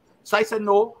assets. So I said,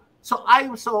 no. So I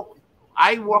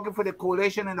working for the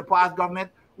coalition in the past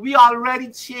government. We already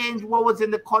changed what was in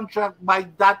the contract by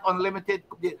that unlimited.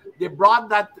 They brought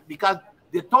that because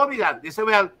they told me that. They said,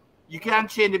 well, you can't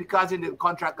change it because in the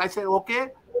contract. I said, okay.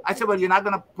 I said, well, you're not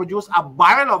going to produce a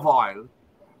barrel of oil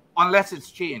unless it's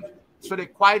changed. So they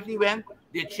quietly went,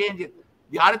 they changed it.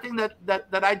 The other thing that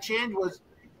I changed was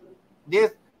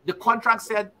this: the contract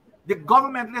said the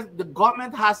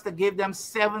government has to give them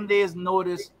 7 days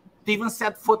notice to even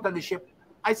set foot on the ship.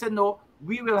 I said, no,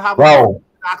 we will have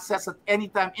access at any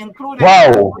time, including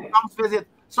visit.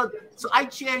 So I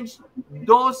changed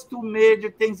those two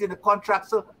major things in the contract.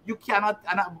 So you cannot,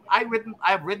 and I've written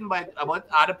about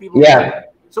other people. Yeah.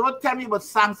 So don't tell me about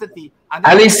sanctity. And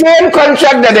the same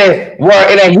contract that they were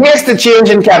in a haste to change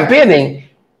in campaigning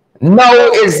now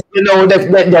is,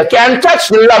 they can't touch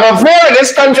the love affair.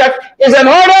 This contract is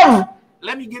unheard of.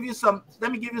 Let me give you some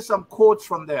quotes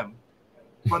from them,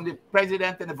 from the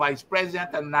president and the vice president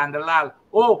and Nandalal.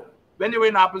 Oh, when they were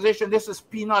in opposition, this is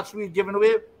peanuts we're giving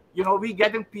away. We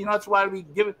getting peanuts while we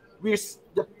give.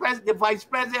 The vice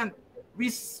president. We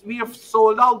have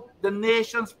sold out the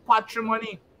nation's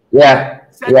patrimony. Yeah.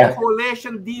 Said the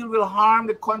coalition deal will harm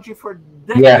the country for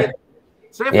decades.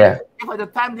 So if at the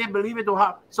time they believe it will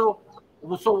harm, so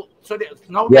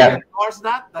now they endorse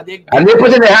that and they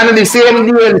put in the hand of the same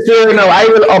deal and say, I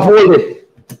will uphold it.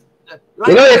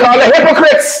 They call the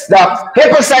hypocrites, the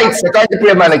hypocrites, according to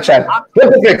Premier Malik Chan.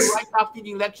 Hypocrites. Right after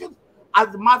the election,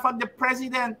 as a matter of fact, the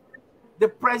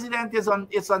president is on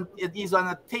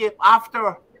a tape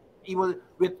after he was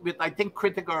with I think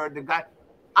Critic or the guy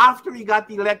after he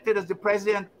got elected as the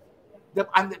president.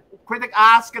 And the critic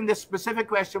asked him this specific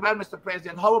question. Well, Mr.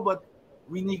 President, how about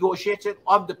renegotiation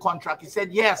of the contract? He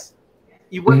said yes.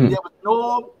 He wouldn't. There was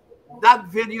no. That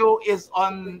video is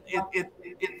on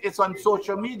it's on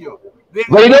social media.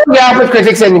 But you don't gaff with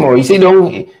critics anymore. You see,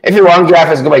 if you want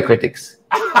gaff, go by critics.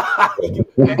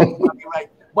 Right.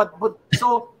 But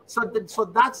so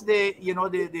that's the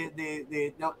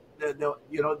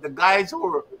guys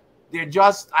who they're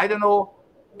just, I don't know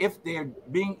if they're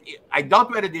being, I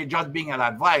doubt whether they're just being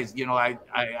advised. I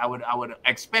would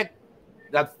expect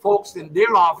that folks in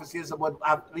their offices would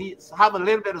at least have a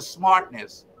little bit of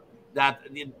smartness, that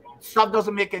stuff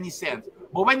doesn't make any sense.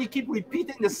 But when you keep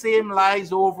repeating the same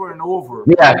lies over and over,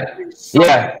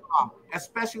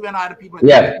 especially when other people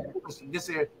this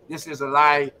is a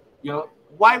lie,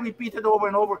 why repeat it over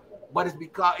and over? But it's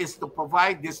because it's to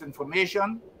provide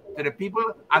disinformation to the people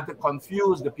and to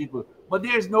confuse the people. But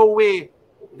there's no way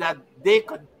that they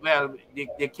could,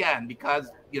 they can,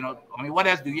 because what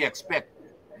else do you expect?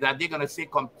 That they're going to say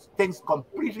things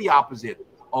completely opposite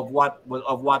of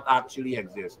what actually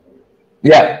exists.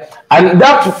 Yeah, and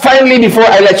that finally, before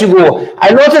I let you go,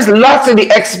 I noticed lots of the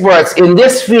experts in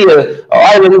this field of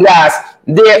oil and gas,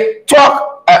 they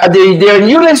talk, they're in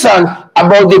unison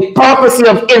about the purpose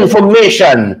of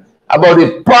information, about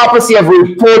the purpose of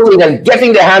reporting and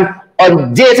getting their hand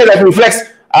on data that reflects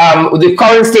the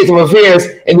current state of affairs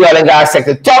in the oil and gas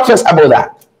sector. Talk to us about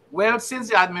that. Well, since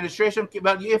the administration,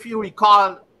 if you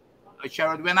recall,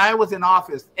 Sherrod, when I was in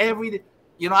office, I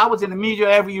was in the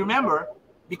media you remember,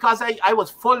 because I was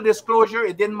full disclosure.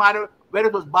 It didn't matter whether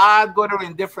it was bad, good, or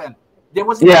indifferent. There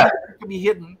wasn't anything to be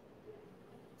hidden.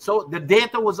 So the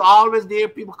data was always there.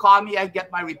 People call me. I get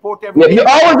my report every day. You're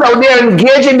always out there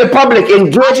engaging the public,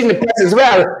 engaging the press as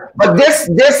well. But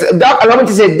Doc, allow me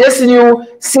to say, this new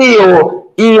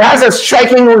CEO, he has a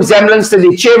striking resemblance to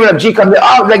the chairman of GCOM. They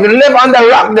all they live on the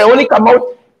rock. They only come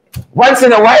out once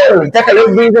in a while, take a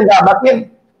little breeze and go back in.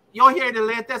 You hear the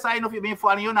latest? I don't know if you've been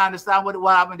following. You don't understand what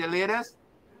happened in the latest.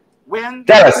 When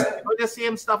tell us the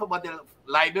same stuff about the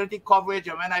liability coverage,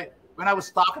 and when I was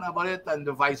talking about it, and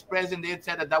the vice president, they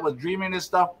said that was dreaming and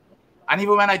stuff. And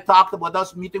even when I talked about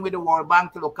us meeting with the World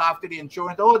Bank to look after the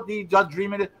insurance, they just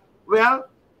dreaming it. Well,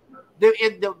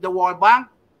 the World Bank,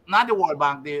 not the World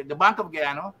Bank, the Bank of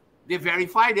Guyana, they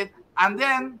verified it, and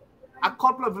then a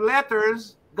couple of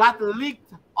letters got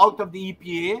leaked out of the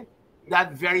EPA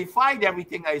that verified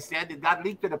everything I said. It got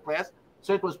leaked to the press,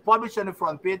 so it was published on the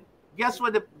front page. Guess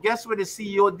what the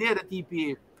CEO did at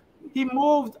EPA? He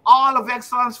moved all of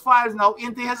Exxon's files now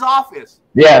into his office.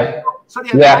 Yeah. So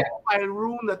there's a file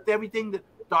room that everything to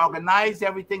organize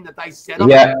everything that I set up.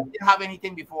 Yeah. We didn't have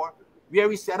anything before. Where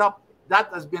we set up, that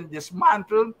has been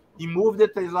dismantled. He moved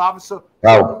it to his office. So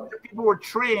wow. People were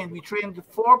trained. We trained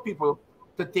 4 people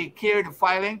to take care of the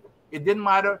filing. It didn't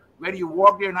matter whether you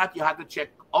worked there or not. You had to check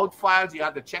out files. You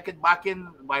had to check it back in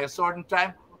by a certain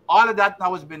time. All of that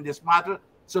now has been dismantled.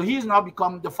 So he's now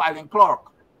become the filing clerk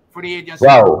for the agency,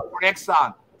 wow. for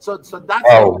Exxon. So that's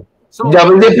wow. it. So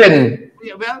double dipping.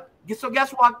 Well, so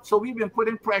guess what? So we've been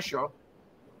putting pressure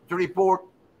to report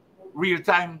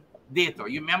real-time data.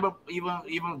 You remember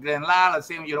even Glenn Lyle is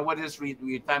saying, you know, what is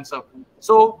real-time stuff?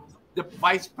 So the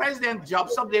vice president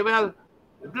jumps up there. Well,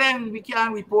 Glenn, we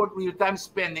can't report real-time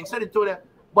spending. So they told her,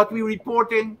 but we're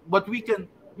reporting, but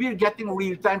we're getting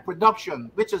real-time production,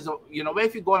 which is, you know,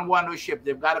 if you go on one of those ships,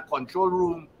 they've got a control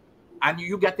room and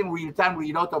you're getting real-time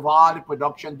readout of all the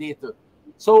production data.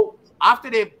 So after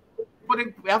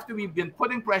we've been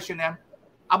putting pressure on them,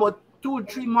 about 2 or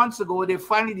 3 months ago, they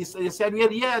finally decided, they said,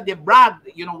 well, yeah, they bragged,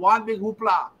 you know, one big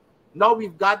hoopla. Now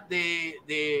we've got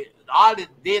all the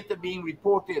data being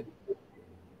reported.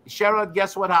 Cheryl,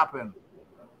 guess what happened?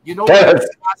 You know, the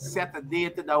last set of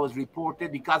data that was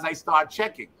reported, because I started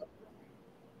checking.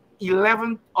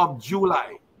 11th of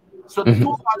July. So 2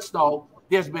 months now,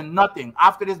 there's been nothing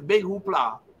after this big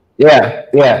hoopla. Yeah.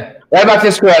 Right back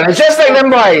to square. It's just like them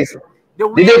boys. The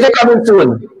data coming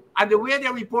soon. And the way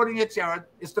they're reporting it, Jared,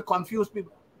 is to confuse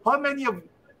people. How many of,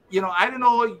 you know, I don't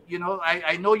know, you know,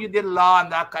 I know you did law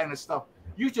and that kind of stuff.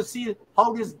 You should see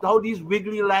how these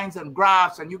wiggly lines and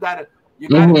graphs, and you gotta they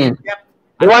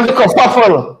want to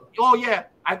kerfuffle. Oh yeah.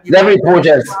 Every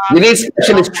project. You need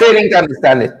specialist training to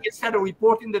understand it. Instead of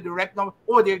reporting the direct number,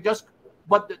 they're just,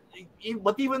 but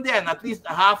even then, at least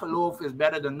a half a loaf is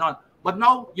better than none. But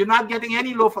now you're not getting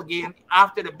any loaf again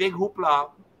after the big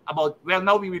hoopla about, well,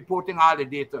 now we're reporting all the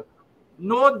data.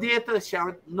 No data,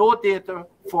 Sharon, no data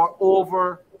for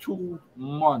over 2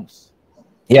 months.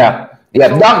 Yeah. So,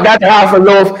 that half a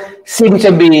loaf seems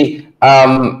to be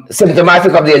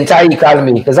symptomatic of the entire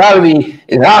economy, because already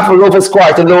is half a loaf is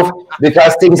quarter loaf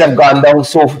because things have gone down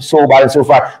so bad and so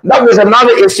far. Now there's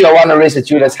another issue I want to raise with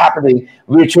you that's happening.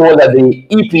 We're told that the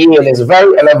EPA, and it's a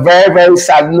very, very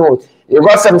sad note. You've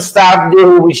got some staff there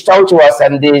who reached out to us,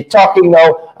 and they're talking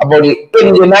now about the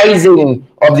Indianizing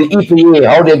of the EPA,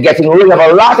 how they're getting rid of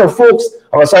a lot of folks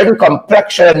of a certain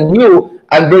complexion new,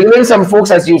 and bringing in some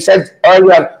folks, as you said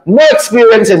earlier, no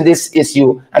experience in this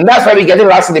issue. And that's why we're getting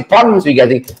lots of the problems we're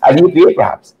getting at the EPA,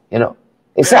 perhaps. You know,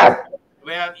 it's sad.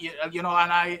 Well, you know,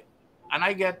 and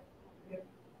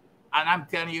I'm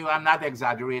telling you, I'm not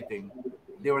exaggerating.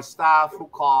 There were staff who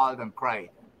called and cried,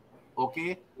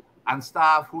 okay? And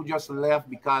staff who just left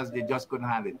because they just couldn't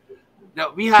handle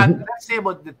it. We had, let's say,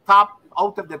 about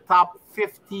out of the top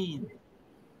 15,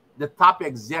 the top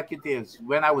executives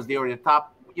when I was there, the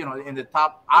top, you know, in the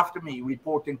top after me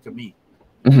reporting to me.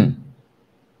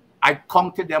 I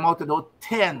counted them out, of those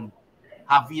 10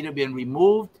 have either been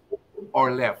removed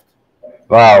or left.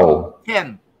 Wow.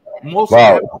 10. Most of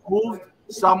them removed,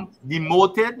 some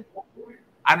demoted,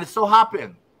 and it so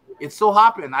happened.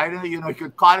 I don't know, you know, you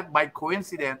could call it by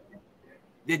coincidence.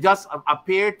 They just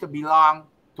appear to belong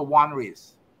to one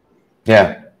race.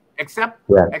 Yeah. Except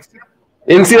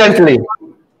incidentally.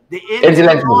 The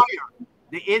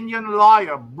Indian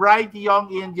lawyer, bright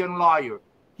young Indian lawyer,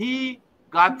 he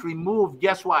got removed.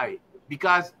 Guess why?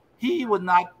 Because he would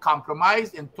not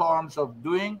compromise in terms of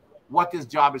doing what his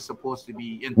job is supposed to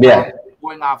be. In terms of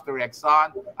going after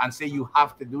Exxon and say, you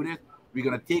have to do this. We're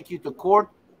going to take you to court.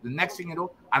 The next thing you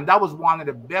know, and that was one of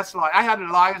the best lawyers. I had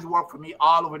lawyers work for me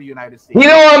all over the United States. He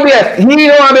don't want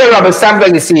to be a rubber stamp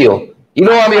like the CEO. You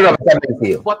don't want to be a rubber stamp like the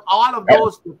CEO. But all of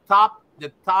those,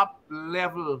 the top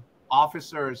level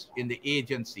officers in the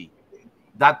agency,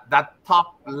 that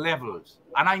top levels,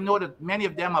 and I know that many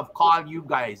of them have called you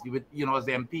guys with, you know, as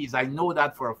MPs. I know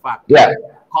that for a fact. Yeah.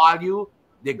 Call you.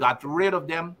 They got rid of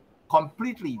them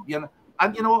completely. You know,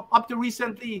 and you know, up to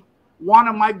recently, one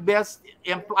of my best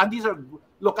and these are.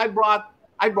 Look, I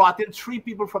brought in 3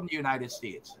 people from the United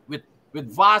States with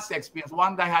vast experience.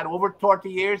 One guy had over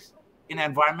 30 years in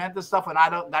environmental stuff.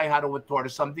 Another guy had over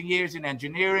 30-something years in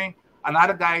engineering.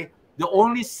 Another guy, the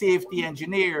only safety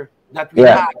engineer that we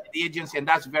had in the agency, and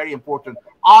that's very important.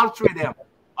 All 3 of them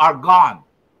are gone.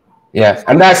 Yes,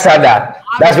 and that's sad.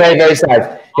 That's very, very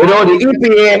sad. You know, the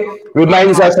EPA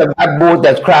reminds us of that boat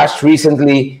that crashed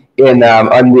recently in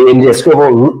the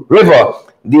Escobar River.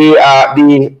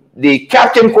 The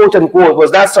captain, quote unquote,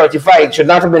 was not certified, should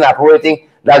not have been operating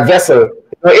that vessel.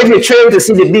 You know, if you're trained to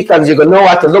see the beacons, you're going to know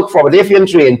what to look for. But if you're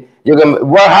trained, you're going to,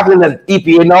 what happening at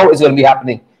EPA now is going to be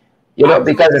happening. You know,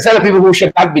 because there's a lot of people who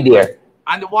should not be there.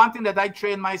 And the one thing that I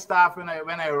trained my staff when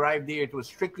I arrived there, it was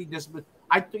strictly discipline.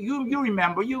 You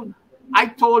remember, I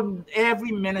told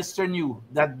every minister knew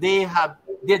that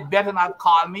they'd better not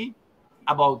call me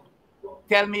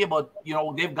tell me about,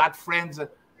 they've got friends.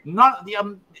 Not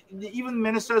even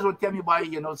ministers would tell me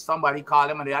about, somebody call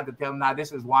them and they had to tell them, nah,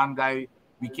 this is one guy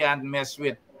we can't mess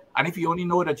with. And if you only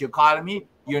know that you're calling me,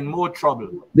 you're in more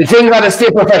trouble. The thing got to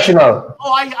stay professional.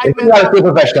 Oh, I got to stay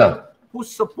professional. Who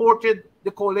supported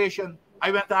the coalition.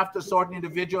 I went after a certain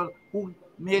individual who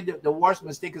made the worst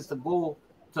mistake is to go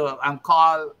and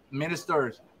call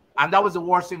ministers. And that was the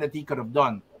worst thing that he could have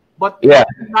done. But yeah,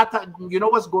 you know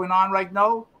what's going on right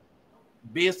now?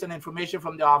 Based on information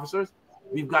from the officers,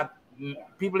 we've got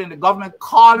people in the government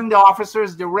calling the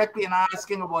officers directly and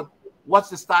asking about what's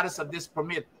the status of this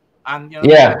permit. And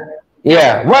yeah.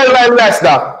 Wild West,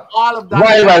 Doc. All of that.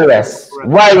 Wild West.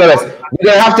 We're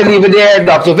gonna have to leave it there.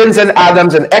 Dr. Vincent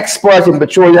Adams, an expert in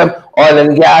petroleum, oil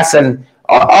and gas, and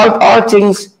all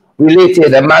things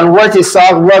related. A man worked at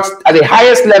the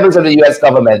highest levels of the U.S.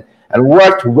 government and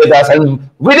worked with us. And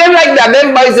we didn't like that.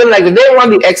 Them boys didn't like it. They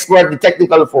want the expert, the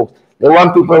technical folks. They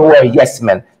want people who are yes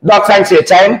men. Doc, thanks for your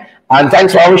time, and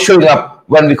thanks for always showing up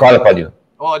when we call upon you.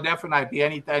 Oh, definitely.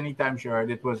 Anytime, sure.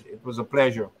 It was a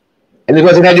pleasure. And it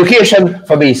was an education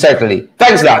for me, certainly.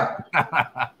 Thanks, Doc.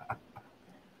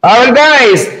 All right,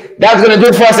 guys. That's going to do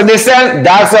it for us in this end.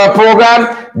 That's our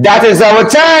program. That is our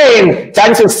time.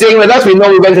 Thanks for staying with us. We know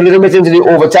we went a little bit into the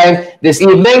overtime this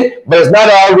evening, but it's not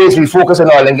always we focus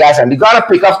on oil and gas. And we got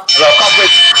to pick up our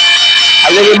coverage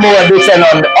a little more this end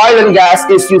on oil and gas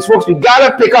issues, folks. We got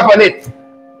to pick up on it.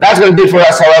 That's going to do it for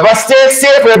us, however. Stay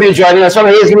safe wherever you're joining us from.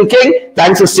 Hazelman King,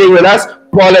 thanks for staying with us.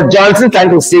 Paula Johnson,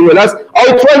 thanks for staying with us.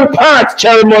 Outward Part,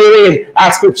 Cherry Moraine,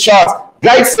 Asquith Shaw,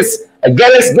 Gleisis,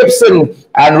 Gellis Gibson,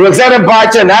 and Rosanna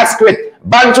Barton, Asquith,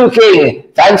 Bantu King,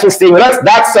 thanks for staying with us.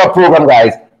 That's our program,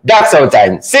 guys. That's our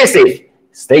time. Stay safe.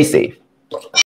 Stay safe.